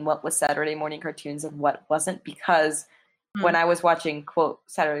differentiate between what was Saturday morning cartoons and what wasn't, because when I was watching quote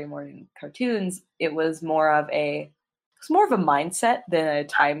Saturday morning cartoons, it was more of a mindset than a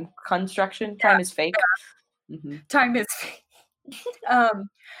time construction. Time is fake. Yeah. Mm-hmm. Time is fake.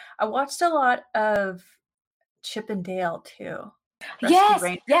 I watched a lot of Chip and Dale too.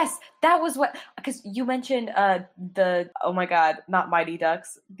 Yes, that was what, because you mentioned oh my god, not Mighty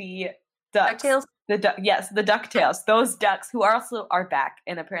Ducks, the Ducks. DuckTales? The DuckTales. Those ducks who are back,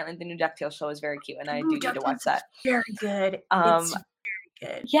 and apparently the new DuckTales show is very cute, and I do need to watch that. Very good. It's very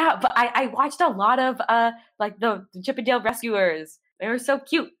good. Yeah, but I watched a lot of like the Chip and Dale Rescuers. They were so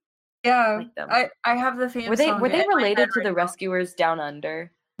cute. Yeah, I have the theme song. Were they related to the Rescuers Down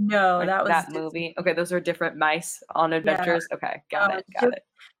Under? No, like that was that Disney. movie. Okay, those are different mice on adventures. Yeah. Okay, got it.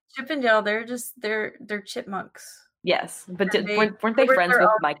 Chip and Dale, they're chipmunks. Yes, but weren't they friends with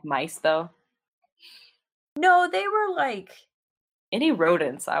like mice though? No, they were like any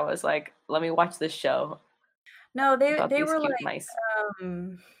rodents. I was like, let me watch this show. No, they were like mice.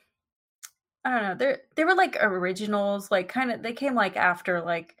 I don't know. They were like originals, like kind of. They came like after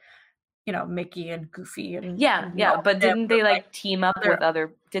like, Mickey and Goofy and yeah. But didn't they like team up with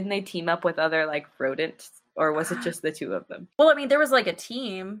other? Didn't they team up with other like rodents, or was it just the two of them? Well, I mean, there was like a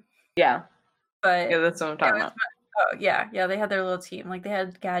team. Yeah, but yeah, that's what I'm talking about. Oh yeah, they had their little team. Like they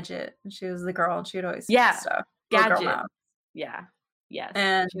had Gadget, and she was the girl, and she would always stuff. Gadget. Yeah,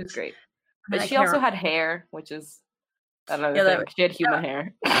 and she was great. But she also had hair, which is another thing. She had human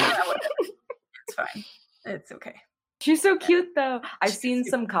hair. It's fine. It's okay. She's so cute though. I've seen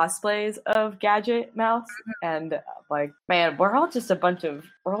some cosplays of Gadget Mouse, and like, man, we're all just a bunch of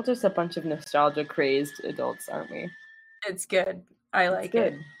nostalgia crazed adults, aren't we? It's good. I like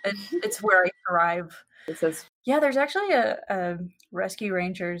it. It's where I thrive. Yeah, there's actually a Rescue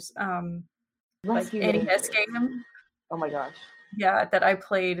Rangers NES game. Oh my gosh. Yeah, that I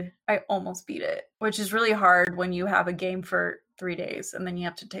played. I almost beat it, which is really hard when you have a game for 3 days and then you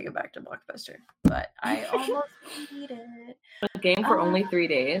have to take it back to Blockbuster. But I almost beat it. A game for only 3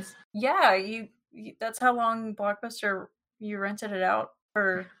 days? Yeah, you that's how long Blockbuster, you rented it out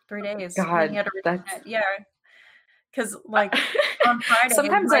for 3 days. God, you had to yeah. Because like on Friday,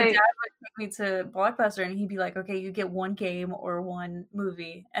 sometimes my dad would take me to Blockbuster and he'd be like, okay, you get one game or one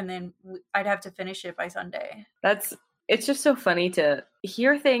movie, and then I'd have to finish it by Sunday. It's just so funny to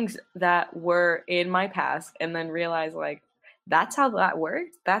hear things that were in my past and then realize like that's how that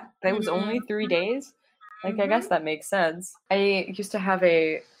worked. That was only 3 days. Like I guess that makes sense. I used to have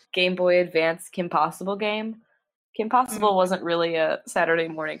a Game Boy Advance Kim Possible game. Kim Possible wasn't really a Saturday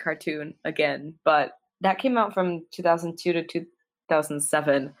morning cartoon again, but that came out from 2002 to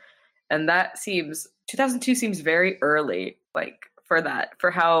 2007, and 2002 seems very early, like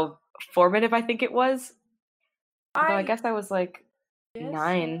for how formative I think it was. Although I guess I was like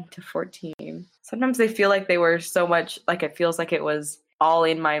 9 to 14. Sometimes they feel like they were so much, like it feels like it was all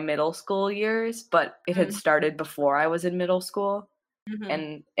in my middle school years, but it had started before I was in middle school.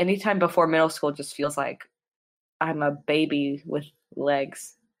 And anytime before middle school just feels like I'm a baby with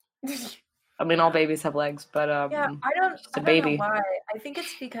legs. I mean, all babies have legs, but yeah, I don't know why. I think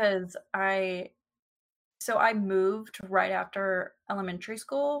it's because I moved right after elementary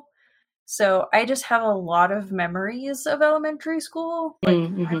school. So I just have a lot of memories of elementary school. Like I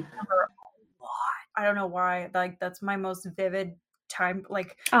remember a lot. I don't know why. Like that's my most vivid time.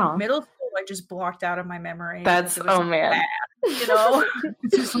 Like middle school, I just blocked out of my memory. That's man, bad,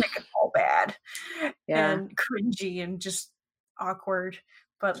 it's just like all bad, and cringy and just awkward.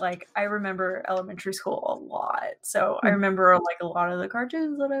 But like I remember elementary school a lot. So I remember like a lot of the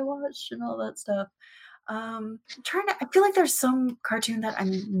cartoons that I watched and all that stuff. I feel like there's some cartoon that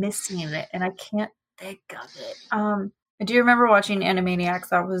I'm missing it and I can't think of it. I do remember watching Animaniacs.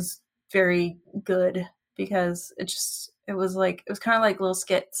 That was very good because it was kind of like little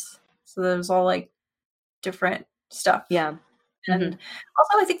skits. So there was all like different stuff. Yeah. And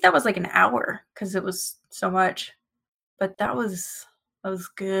also I think that was like an hour because it was so much. But that was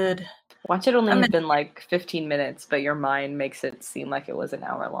good. Watch it only have been like 15 minutes, but your mind makes it seem like it was an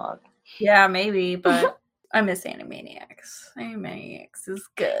hour long. Yeah, maybe, but I miss Animaniacs. Animaniacs is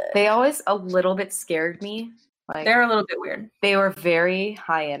good. They always a little bit scared me. Like they're a little bit weird. They were very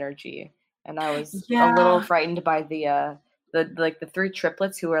high energy, and I was a little frightened by the three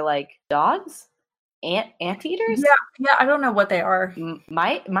triplets who were like dogs, anteaters. Yeah. I don't know what they are.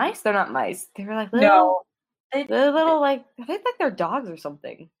 Mice? They're not mice. They were like little. They're little like I think like they're dogs or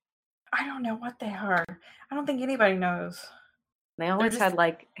something. I don't know what they are. I don't think anybody knows. They always had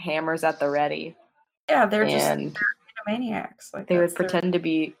like hammers at the ready. Yeah, they're Animaniacs. Like they would pretend to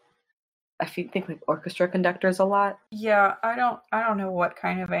be, I think like orchestra conductors a lot. Yeah, I don't know what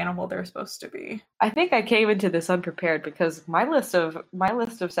kind of animal they're supposed to be. I think I came into this unprepared because my list of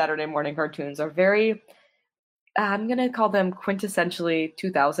Saturday morning cartoons are very, I'm gonna call them quintessentially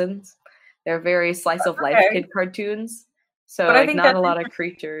 2000s. They're very slice of life kid cartoons. So like not a lot of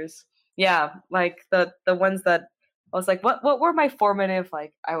creatures. Yeah, like the ones that I was like, what were my formative,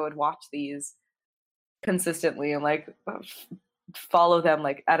 like I would watch these consistently and like follow them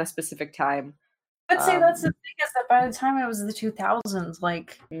like at a specific time. I'd say that's the thing is that by the time it was the 2000s,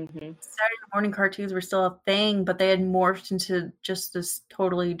 like Saturday morning cartoons were still a thing, but they had morphed into just this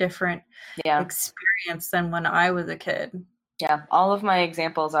totally different experience than when I was a kid. Yeah, all of my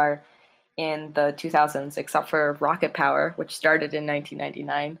examples are in the 2000s, except for Rocket Power, which started in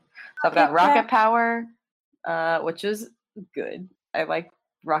 1999. So I've got Rocket Power, which is good. I like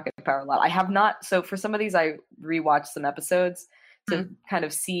Rocket Power a lot. I have not. So for some of these, I rewatched some episodes to kind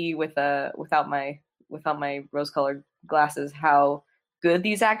of see without my rose-colored glasses how good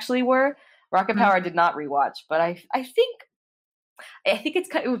these actually were. Rocket Power I did not rewatch, but I think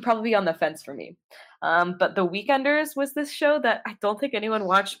it would probably be on the fence for me. But The Weekenders was this show that I don't think anyone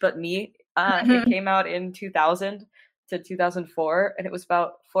watched but me. It came out in 2000 to 2004, and it was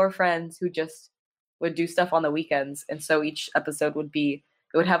about 4 friends who just would do stuff on the weekends. And so each episode it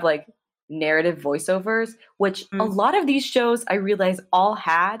would have like narrative voiceovers, which a lot of these shows I realize all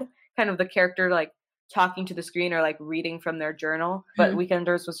had kind of the character like talking to the screen or like reading from their journal. But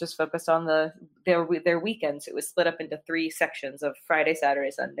Weekenders was just focused on their weekends. It was split up into 3 sections of Friday,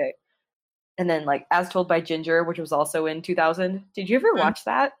 Saturday, Sunday. And then like As Told by Ginger, which was also in 2000. Did you ever watch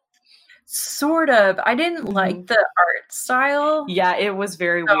that? Sort of. I didn't like the art style. Yeah, it was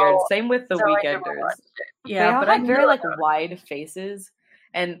very weird. Same with The Weekenders. Yeah, but I had very like wide faces.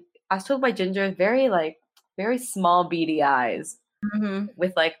 And As Told by Ginger, very small beady eyes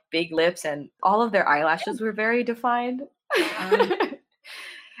with like big lips, and all of their eyelashes were very defined.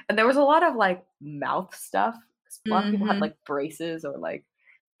 And there was a lot of like mouth stuff. A lot of people had like braces or like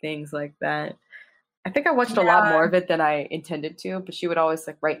things like that. I think I watched a lot more of it than I intended to, but she would always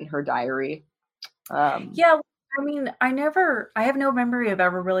like write in her diary. Yeah, I mean, I have no memory of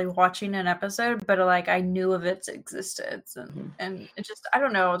ever really watching an episode, but like I knew of its existence, and it just, I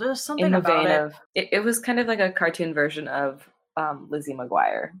don't know, there's something in the about vein it. Of it was kind of like a cartoon version of Lizzie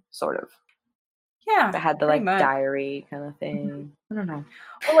McGuire, sort of. Yeah, that had the like diary kind of thing. I don't know.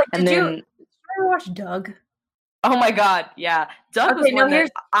 Well, like, did you ever watch Doug? Oh my god, yeah. Doug was one that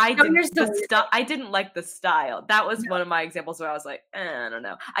I didn't like the style. That was one of my examples where I was like, I don't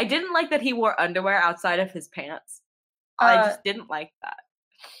know. I didn't like that he wore underwear outside of his pants. I just didn't like that.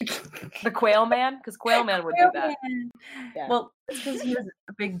 The Quail Man, because Quail Man would do that. Yeah. Well, it's because he was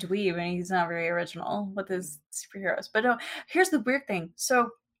a big dweeb and he's not very original with his superheroes. But no, here's the weird thing. So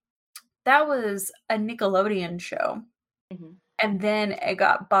that was a Nickelodeon show. And then it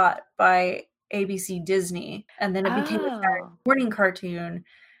got bought by ABC Disney, and then it became a Saturday morning cartoon,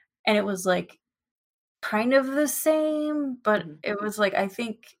 and it was like kind of the same, but it was like, I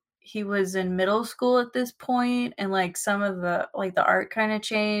think he was in middle school at this point, and like some of the like the art kind of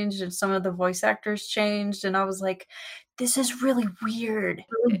changed and some of the voice actors changed, and I was like, this is really weird,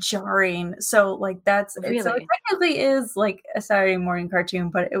 really jarring. So like that's so it technically is like a Saturday morning cartoon,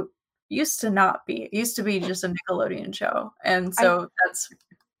 but it used to not be. It used to be just a Nickelodeon show, and so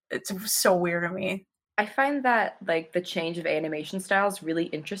it's so weird to me. I find that like the change of animation style is really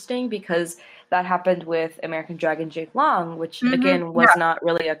interesting, because that happened with American Dragon Jake Long, which again was not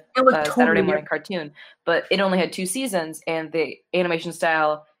really a Saturday morning cartoon, but it only had 2 seasons, and the animation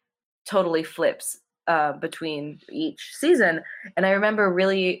style totally flips between each season. And I remember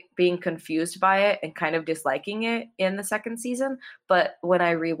really being confused by it and kind of disliking it in the 2nd season. But when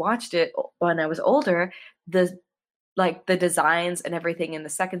I rewatched it when I was older, the designs and everything in the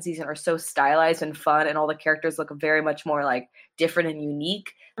 2nd season are so stylized and fun, and all the characters look very much more like different and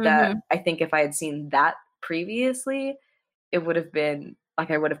unique, that I think if I had seen that previously, it would have been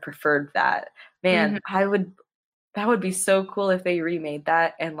like, I would have preferred that. Man, that would be so cool if they remade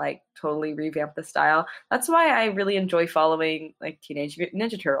that and like totally revamped the style. That's why I really enjoy following like Teenage Mutant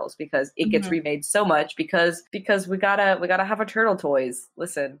Ninja Turtles, because it gets remade so much, because we gotta have a turtle toys.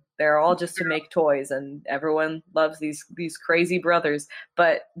 Listen, they're all just to make toys, and everyone loves these crazy brothers,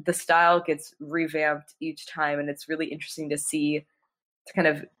 but the style gets revamped each time, and it's really interesting to see, to kind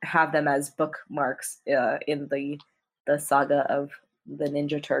of have them as bookmarks in the saga of the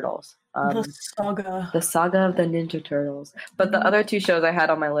Ninja Turtles. The saga of the Ninja Turtles. But the other 2 shows I had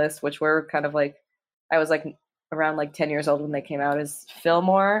on my list, which were kind of like, I was like around like 10 years old when they came out, is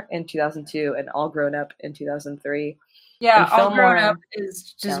Fillmore in 2002 and All Grown Up in 2003. Yeah, All Grown Up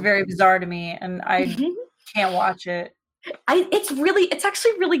is just very bizarre to me, and I can't watch it. It's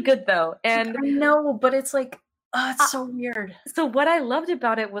actually really good though. And I know, but it's like, it's so weird. So what I loved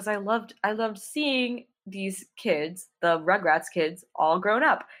about it was I loved seeing these kids, the Rugrats kids, all grown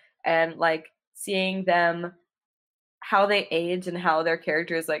up, and like seeing them, how they age and how their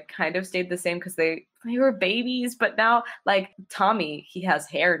characters like kind of stayed the same, because they were babies, but now like Tommy, he has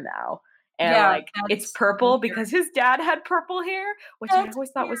hair now, and like it's purple because his dad had purple hair, which I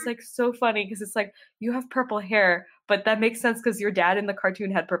always thought was like so funny, because it's like, you have purple hair, but that makes sense because your dad in the cartoon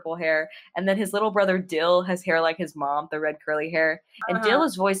had purple hair. And then his little brother Dill has hair like his mom, the red curly hair. And Dill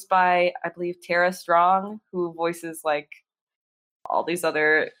is voiced by, I believe, Tara Strong, who voices like all these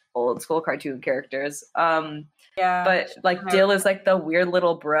other old school cartoon characters. Yeah. But like Dill is like the weird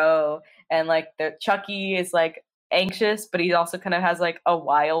little bro, and like the Chucky is like anxious, but he also kind of has like a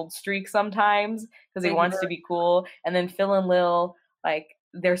wild streak sometimes because he wants to be cool. And then Phil and Lil, like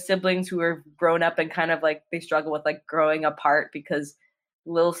they're siblings who are grown up and kind of like they struggle with like growing apart because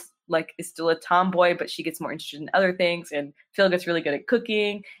Lil like is still a tomboy, but she gets more interested in other things, and Phil gets really good at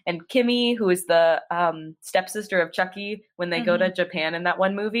cooking. And Kimmy, who is the stepsister of Chucky, when they go to Japan in that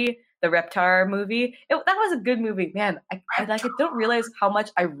one movie, the Reptar movie, that was a good movie. Man, I like it. Don't realize how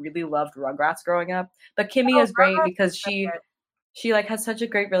much I really loved Rugrats growing up. But Kimmy is great because she like has such a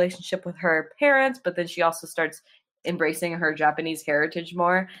great relationship with her parents, but then she also starts embracing her Japanese heritage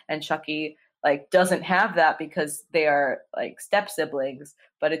more. And Chucky like doesn't have that because they are like step siblings.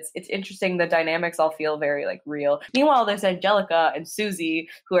 But it's interesting. The dynamics all feel very like real. Meanwhile, there's Angelica and Susie,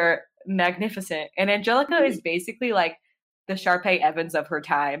 who are magnificent, and Angelica is basically like the Sharpay Evans of her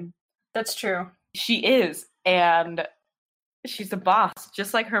time. That's true. She is, and she's a boss,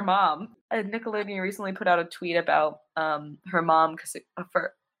 just like her mom. And Nickelodeon recently put out a tweet about her mom because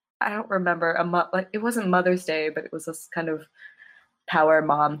I don't remember like it wasn't Mother's Day, but it was this kind of power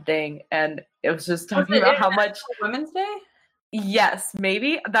mom thing, and it was just talking about how much Women's Day. Yes,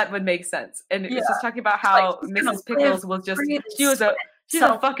 maybe that would make sense. And it was just talking about how Mrs. Pickles was just she's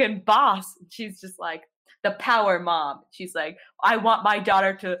a fucking boss. She's just like the power mom. She's like, I want my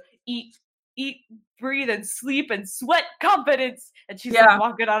daughter to eat, breathe, and sleep and sweat confidence. And she's like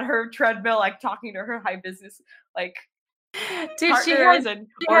walking on her treadmill, like talking to her high business like partners and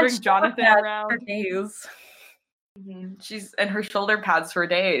ordering Jonathan around. For days. She's and her shoulder pads for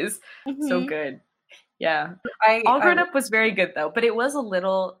days. So good. Yeah. All Grown Up was very good though, but it was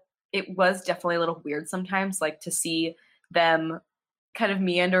definitely a little weird sometimes, like to see them kind of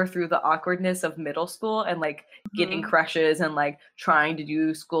meander through the awkwardness of middle school and like getting crushes and like trying to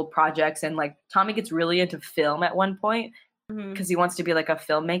do school projects. And like Tommy gets really into film at one point because he wants to be like a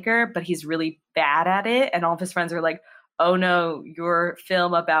filmmaker, but he's really bad at it. And all of his friends are like, oh no, your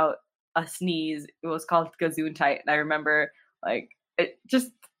film about a sneeze, it was called Gesundheit. And I remember like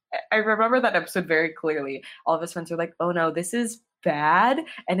I remember that episode very clearly. All of his friends were like, oh no, this is bad.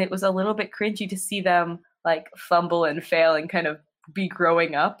 And it was a little bit cringy to see them like fumble and fail and kind of be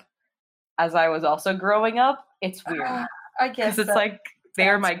growing up as I was also growing up. It's weird. I guess it's like they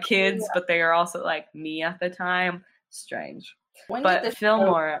are my kids, but they are also like me at the time. Strange. But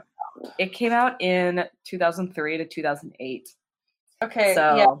Fillmore, it came out in 2003 to 2008. Okay,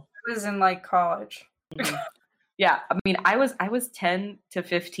 so yeah, I was in like college. Yeah, I mean, I was 10 to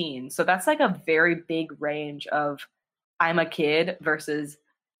 15, so that's like a very big range of I'm a kid versus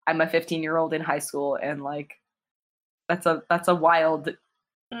I'm a 15-year-old in high school, and like that's a wild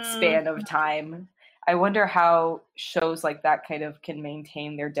span of time. I wonder how shows like that kind of can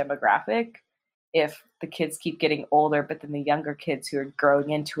maintain their demographic if the kids keep getting older, but then the younger kids who are growing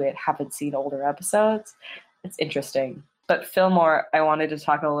into it haven't seen older episodes. It's interesting. But Fillmore, I wanted to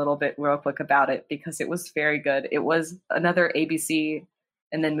talk a little bit real quick about it because it was very good. It was another ABC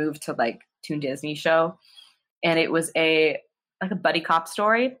and then moved to like Toon Disney show. And it was a buddy cop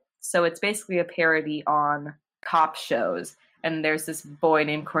story. So it's basically a parody on cop shows. And there's this boy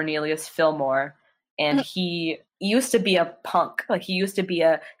named Cornelius Fillmore, and he used to be a punk. Like he used to be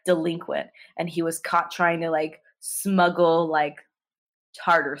a delinquent, and he was caught trying to like smuggle like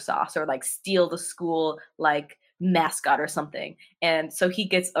tartar sauce or like steal the school like mascot or something. And so he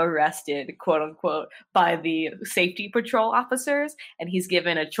gets arrested, quote unquote, by the safety patrol officers, and he's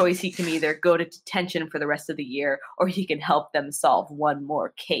given a choice. He can either go to detention for the rest of the year or he can help them solve one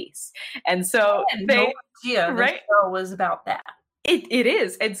more case. And so no idea the show was about that. It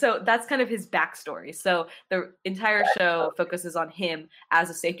is. And so that's kind of his backstory. So the entire show focuses on him as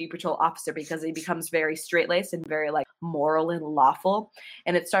a safety patrol officer because he becomes very straight-laced and very like moral and lawful.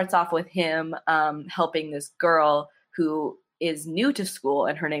 And it starts off with him helping this girl who is new to school,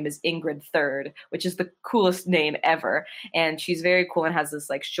 and her name is Ingrid Third, which is the coolest name ever. And she's very cool and has this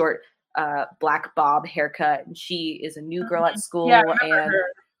like short black bob haircut. And she is a new girl at school. Yeah, I remember her.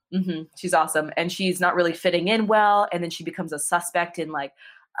 She's awesome, and she's not really fitting in well, and then she becomes a suspect in like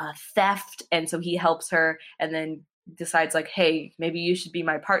theft, and so he helps her, and then decides like, hey, maybe you should be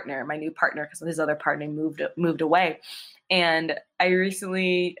my new partner, because his other partner moved away. And I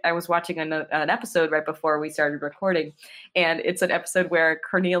was watching an episode right before we started recording, and it's an episode where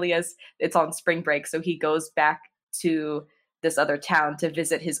Cornelius, it's on spring break, so he goes back to this other town to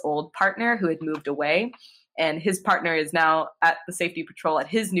visit his old partner who had moved away. And his partner is now at the safety patrol at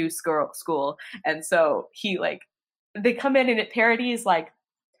his new school. And so they come in and it parodies like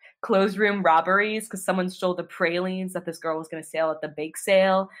closed room robberies because someone stole the pralines that this girl was going to sell at the bake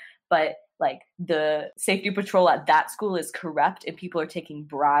sale. But like the safety patrol at that school is corrupt and people are taking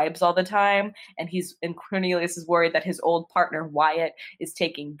bribes all the time. And Cornelius is worried that his old partner Wyatt is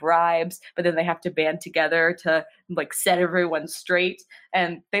taking bribes, but then they have to band together to like set everyone straight.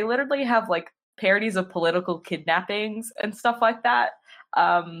 And they literally have like parodies of political kidnappings and stuff like that.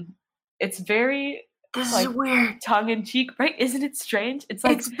 It's very this is weird, tongue in cheek, right? Isn't it strange? It's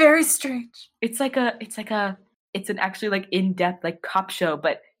like it's very strange. It's an actually like in-depth like cop show,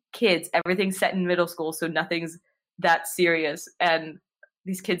 but kids, everything's set in middle school, so nothing's that serious. And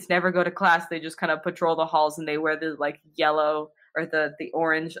these kids never go to class. They just kind of patrol the halls and they wear the like yellow or the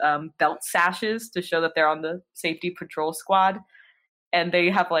orange belt sashes to show that they're on the safety patrol squad. And they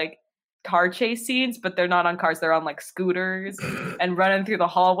have like car chase scenes, but they're not on cars, they're on like scooters and running through the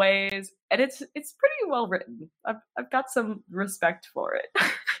hallways. And it's pretty well written. I've got some respect for it.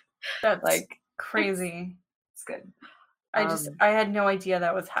 That's like crazy. It's good. I had no idea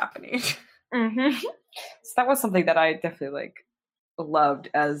that was happening. Mm-hmm. So that was something that I definitely like loved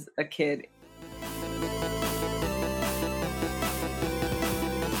as a kid.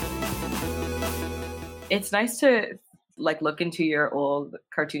 It's nice to like look into your old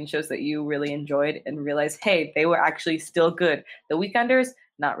cartoon shows that you really enjoyed and realize, hey, they were actually still good. The Weekenders,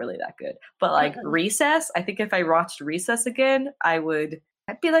 not really that good. But like Recess, I think if I watched Recess again, I'd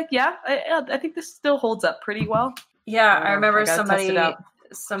be like, yeah, I think this still holds up pretty well. Yeah, I remember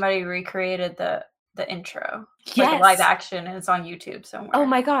somebody recreated the intro. Yes. Like live action, and it's on YouTube somewhere. Oh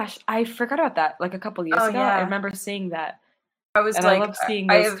my gosh, I forgot about that. Like a couple years ago, yeah. I remember seeing that. I love seeing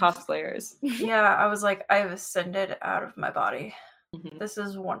those cosplayers. Yeah, I was like, I have ascended out of my body. Mm-hmm. This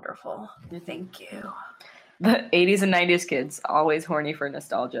is wonderful. Thank you. The 80s and 90s kids, always horny for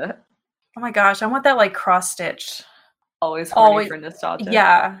nostalgia. Oh my gosh, I want that like cross-stitched. Always horny for nostalgia.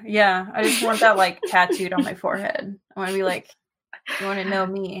 Yeah. I just want that like tattooed on my forehead. I want to be like, you want to know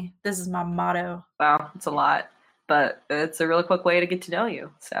me? This is my motto. Wow, it's a lot, but it's a really quick way to get to know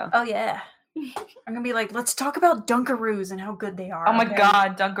you. So. Oh yeah. I'm gonna be like, let's talk about Dunkaroos and how good they are. Oh my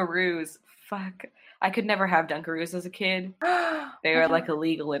god, Dunkaroos! Fuck, I could never have Dunkaroos as a kid. They are like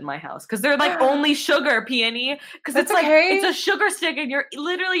illegal in my house because they're like only sugar, Peony. Because it's like it's a sugar stick, and you're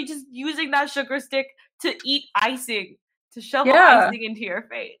literally just using that sugar stick to eat icing. To shovel icing into your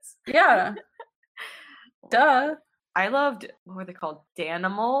face. Yeah. Duh. I loved, what were they called?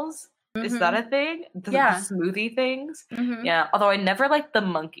 Danimals? Mm-hmm. Is that a thing? The smoothie things? Mm-hmm. Yeah. Although I never liked the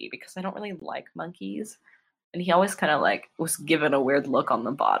monkey because I don't really like monkeys. And he always kind of like was given a weird look on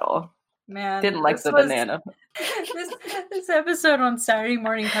the bottle. Man. Didn't like the banana. This episode on Saturday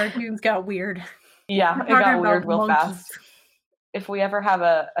Morning Cartoons got weird. Yeah, it got weird real fast. If we ever have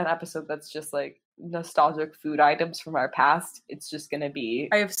an episode that's just like nostalgic food items from our past, it's just gonna be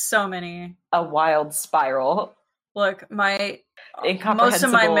I have so many. A wild spiral. Look, most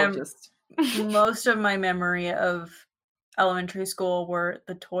of my memory of elementary school were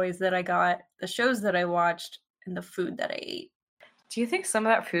the toys that I got, the shows that I watched, and the food that I ate. Do you think some of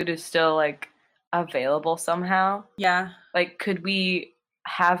that food is still like available somehow? Yeah. Like, could we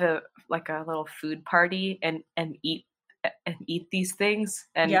have a little food party and eat these things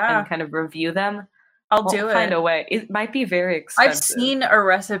and kind of review them? We'll do it. Find a way. It might be very expensive. I've seen a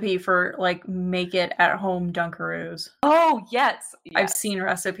recipe for like make it at home Dunkaroos. Oh yes. I've seen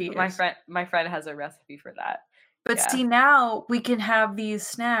recipes. My friend has a recipe for that. But see, now we can have these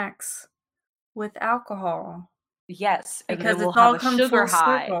snacks with alcohol. Yes, because it's all come sugar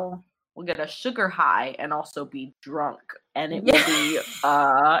high. Circle. We'll get a sugar high and also be drunk, and it will be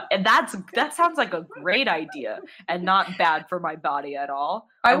and that sounds like a great idea and not bad for my body at all.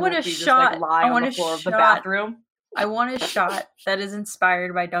 I want a shot. Just, like, lie on the floor of the bathroom. I want a shot that is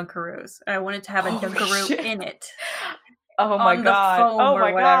inspired by Dunkaroos, and I want it to have a Dunkaroo in it. Oh my god! Oh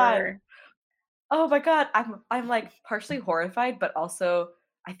my god! Oh my god! I'm like partially horrified, but also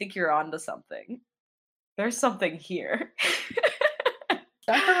I think you're onto something. There's something here.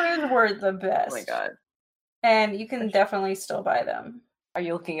 Dunkaroos were the best. Oh my god. And you can definitely still buy them. Are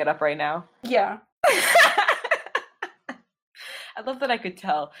you looking it up right now? Yeah. I love that I could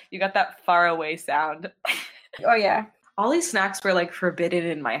tell. You got that far away sound. Oh yeah. All these snacks were like forbidden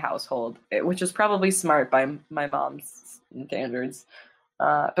in my household, which is probably smart by my mom's standards.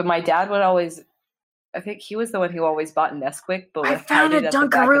 But my dad would always, I think he was the one who always bought Nesquik, but I found a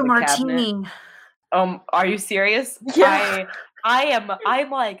Dunkaroo martini. Are you serious? Yeah. I'm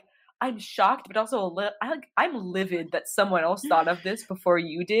shocked, but also I'm livid that someone else thought of this before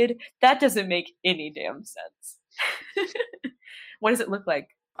you did. That doesn't make any damn sense. What does it look like?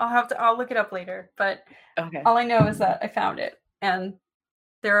 I'll look it up later, but okay. All I know is that I found it, and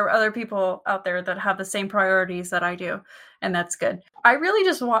There are other people out there that have the same priorities that I do, and that's good. I really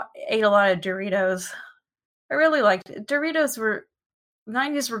just ate a lot of Doritos. I really liked it.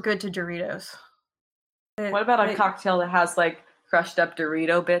 90s were good to Doritos. What about a cocktail that has like crushed up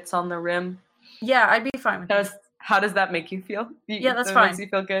Dorito bits on the rim? Yeah, I'd be fine with that. How does that make you feel? Yeah, that's fine. Makes you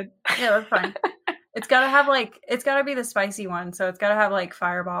feel good? Yeah, that's fine. It's gotta be the spicy one, so it's gotta have like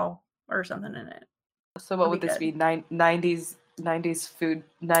Fireball or something in it. So what would this be? 90s food,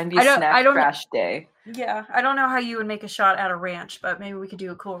 90s snack crash day. Yeah, I don't know how you would make a shot at a ranch, but maybe we could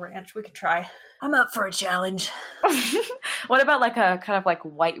do a cool ranch. We could try. I'm up for a challenge. What about like a kind of like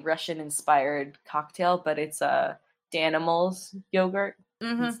White Russian inspired cocktail, but it's Danimals yogurt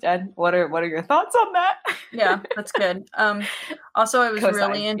instead? What are your thoughts on that? Yeah, that's good. Also, I was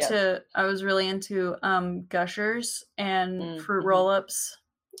really into Gushers and fruit roll-ups.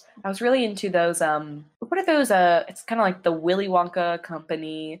 I was really into those. What are those? It's kind of like the Willy Wonka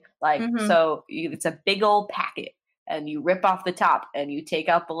company. Like, so it's a big old packet, and you rip off the top, and you take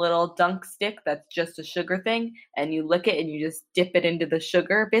out the little dunk stick that's just a sugar thing, and you lick it, and you just dip it into the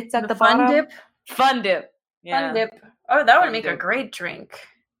sugar bits at the bottom. Fun dip. Yeah. Fun dip. Oh, that would make a great drink.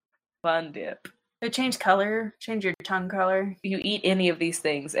 Fun dip. It change color, change your tongue color. You eat any of these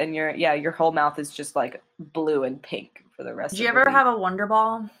things, and your whole mouth is just like blue and pink for the rest. Did you ever have a Wonder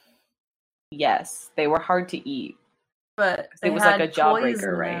Ball? Yes, they were hard to eat. But it was like a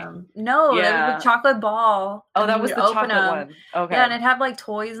jawbreaker, right? No, it was a chocolate ball. Oh, that was the chocolate one. Okay. Yeah, and it had like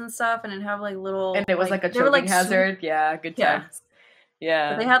toys and stuff, and it had like little. And it was like a choking hazard. Yeah, good times.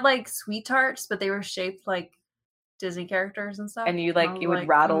 Yeah. But they had like sweet tarts, but they were shaped like Disney characters and stuff. And you would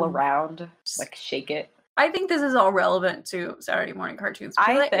rattle around, like shake it. I think this is all relevant to Saturday morning cartoons.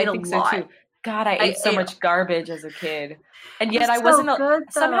 I think so too. God, I ate so much garbage as a kid. And yet I wasn't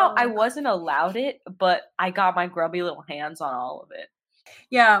allowed it, but I got my grubby little hands on all of it.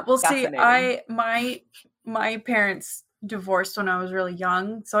 Yeah, well see, my parents divorced when I was really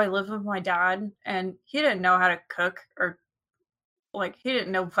young, so I lived with my dad, and he didn't know how to cook, or like he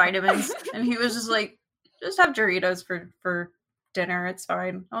didn't know vitamins, and he was just like, just have Doritos for dinner, it's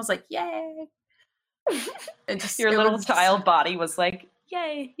fine. I was like, yay. Your little child body was like,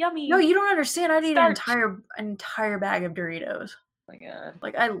 yay, yummy. No, you don't understand. I'd eat an entire bag of Doritos. Oh my god.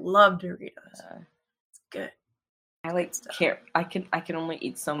 Like, I love Doritos. It's good. I can only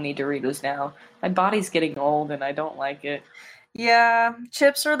eat so many Doritos now. My body's getting old and I don't like it. Yeah,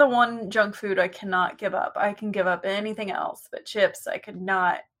 chips are the one junk food I cannot give up. I can give up anything else, but chips I could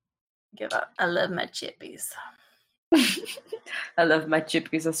not give up. I love my chippies. I love my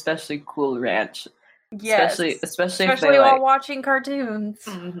chippies, especially Cool Ranch. Yes. Especially while watching cartoons.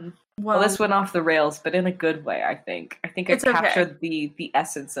 Mm-hmm. Well, this went off the rails, but in a good way, I think. I think it captured the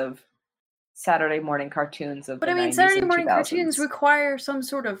essence of Saturday morning cartoons of the 90s and 2000s. Saturday morning cartoons require some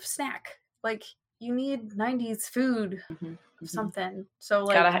sort of snack. Like, you need 90s food of something. So,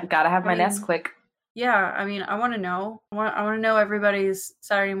 like... Gotta have my Nesquik. Yeah, I mean, I want to know. I want to know everybody's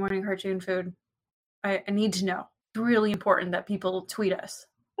Saturday morning cartoon food. I need to know. It's really important that people tweet us.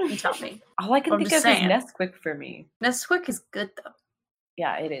 You tell me. All I can think of is Nesquik for me. Nesquik is good though.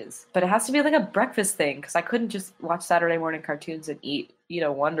 Yeah, it is. But it has to be like a breakfast thing, because I couldn't just watch Saturday morning cartoons and eat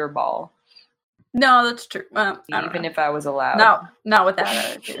a Wonder Ball. No, that's true. Even if I was allowed. No, not with that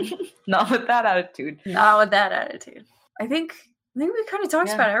attitude. Not with that attitude. Not with that attitude. I think we kind of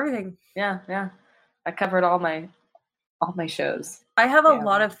talked about everything. Yeah. I covered all my shows. I have a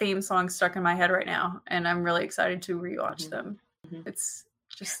lot of theme songs stuck in my head right now, and I'm really excited to rewatch them. It's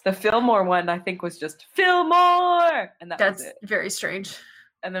just the Fillmore one, I think, was just Fillmore, and that's it. Very strange.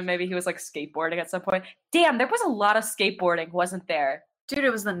 And then maybe he was like skateboarding at some point. Damn, there was a lot of skateboarding, wasn't there? Dude, it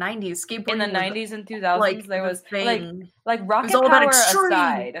was the 90s. Skateboarding in the 90s and 2000s, like, there was thing. like rocket power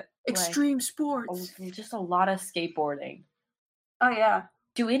aside, extreme sports. Just a lot of skateboarding. Oh yeah.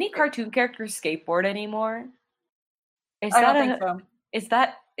 Do any cartoon characters skateboard anymore? I don't think so. Is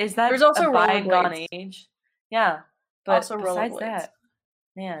that there's also a bygone age? Yeah, but also besides that,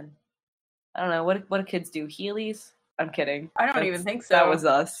 man, I don't know what do kids do? Heelys? I'm kidding. I don't even think so. That was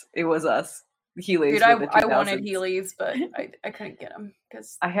us. It was us. Heelys. Dude, I wanted Heelys, but I couldn't get them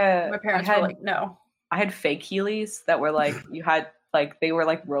because my parents were like, no. I had fake Heelys that were like they were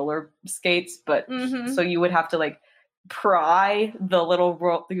like roller skates, but so you would have to like pry the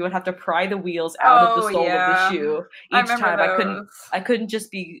little you would have to pry the wheels out of the sole of the shoe each time. Those. I couldn't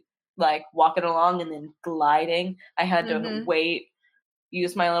just be like walking along and then gliding. I had to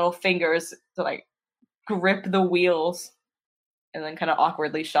use my little fingers to like grip the wheels and then kind of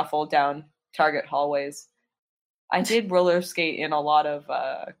awkwardly shuffle down Target hallways. I did roller skate in a lot of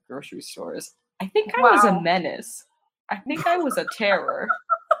grocery stores. I think I was a menace. I think I was a terror.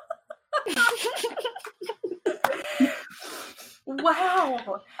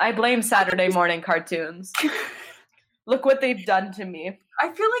 Wow. I blame Saturday morning cartoons. Look what they've done to me.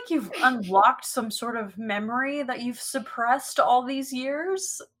 I feel like you've unlocked some sort of memory that you've suppressed all these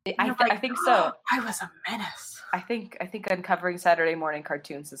years. I think so. I was a menace. I think uncovering Saturday morning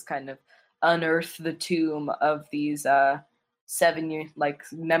cartoons has kind of unearthed the tomb of these 7 year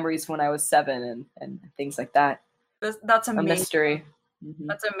memories when I was 7 and things like that. That's amazing. A mystery. Mm-hmm.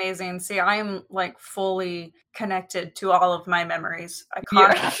 That's amazing. See, I'm like fully connected to all of my memories. I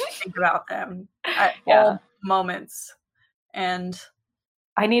constantly think about them at all moments. And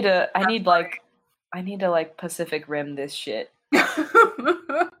I need to Pacific Rim this shit.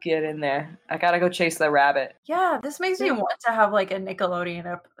 Get in there. I gotta go chase the rabbit. Yeah, this makes me want to have like a Nickelodeon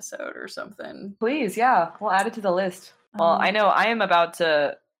episode or something. Please, yeah. We'll add it to the list. Well, I know I am about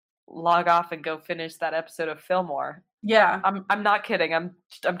to log off and go finish that episode of Fillmore. Yeah. I'm not kidding. I'm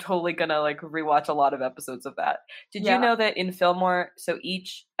totally gonna like rewatch a lot of episodes of that. Did you know that in Fillmore, so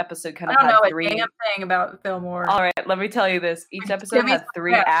each episode kind of had 3... I don't know a damn thing about Fillmore. All right, let me tell you this. Each episode had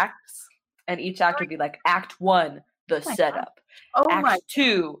 3 acts, and each act would be like Act 1, the setup. Act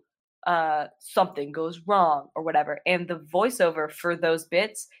 2, something goes wrong or whatever. And the voiceover for those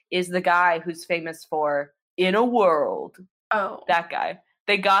bits is the guy who's famous for In a World. Oh. That guy.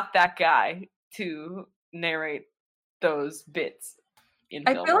 They got that guy to narrate those bits in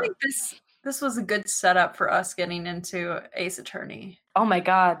Fillmore. I feel like this was a good setup for us getting into Ace Attorney. Oh my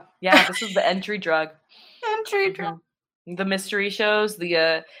god. Yeah, this is the entry drug. Entry drug. The mystery shows,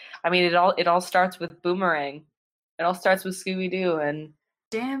 it all starts with Boomerang. It all starts with Scooby-Doo and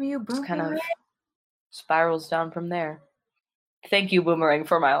damn you, Boomerang. Kind of spirals down from there. Thank you, Boomerang,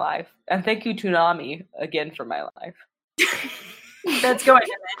 for my life. And thank you, Toonami, again, for my life. That's going in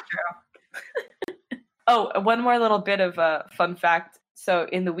the intro. Oh, one more little bit of a fun fact. So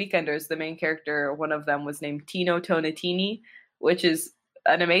in The Weekenders, the main character, one of them was named Tino Tonatini, which is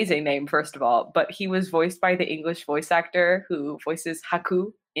an amazing name, first of all. But he was voiced by the English voice actor who voices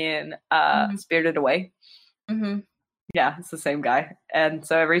Haku in Spirited Away. Mm-hmm. Yeah, it's the same guy. And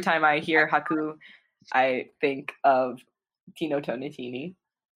so every time I hear Haku, I think of Tino Tonatini.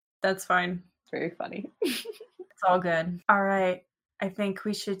 That's fine. It's very funny. It's all good. All right. I think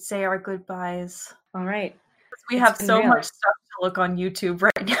we should say our goodbyes. All right. We have so much stuff to look on YouTube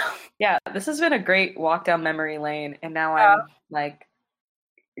right now. Yeah, this has been a great walk down memory lane. And now I'm like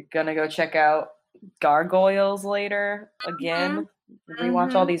gonna go check out Gargoyles later again.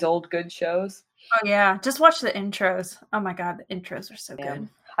 Rewatch all these old good shows. Oh yeah, just watch the intros. Oh my god, the intros are so good.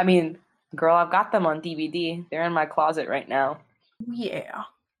 I mean, girl, I've got them on DVD. They're in my closet right now. Yeah.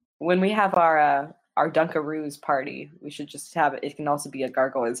 When we have our Dunkaroos party, we should just have it. It can also be a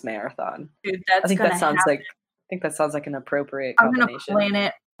Gargoyles marathon. Dude, I think that sounds like an appropriate combination. I'm gonna plan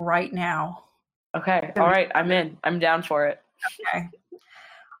it right now. Okay. All right. I'm in. I'm down for it. Okay.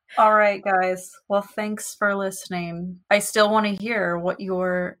 All right, guys. Well, thanks for listening. I still want to hear what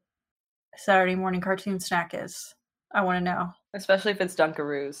your Saturday morning cartoon snack is. I want to know. Especially if it's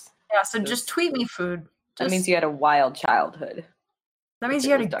Dunkaroos. Yeah, so just tweet me food. That means you had a wild childhood. That means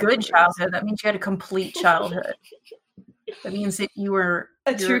you had a good childhood. That means you had a complete childhood. That means that you were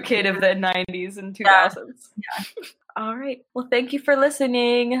a true kid of the 90s and 2000s. Yeah. All right. Well, thank you for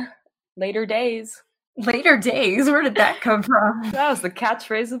listening. Later days. Later days? Where did that come from? That was the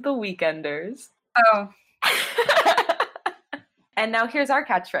catchphrase of the Weekenders. Oh. And now here's our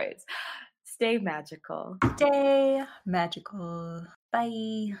catchphrase. Stay magical. Stay magical.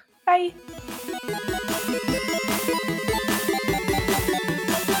 Bye. Bye.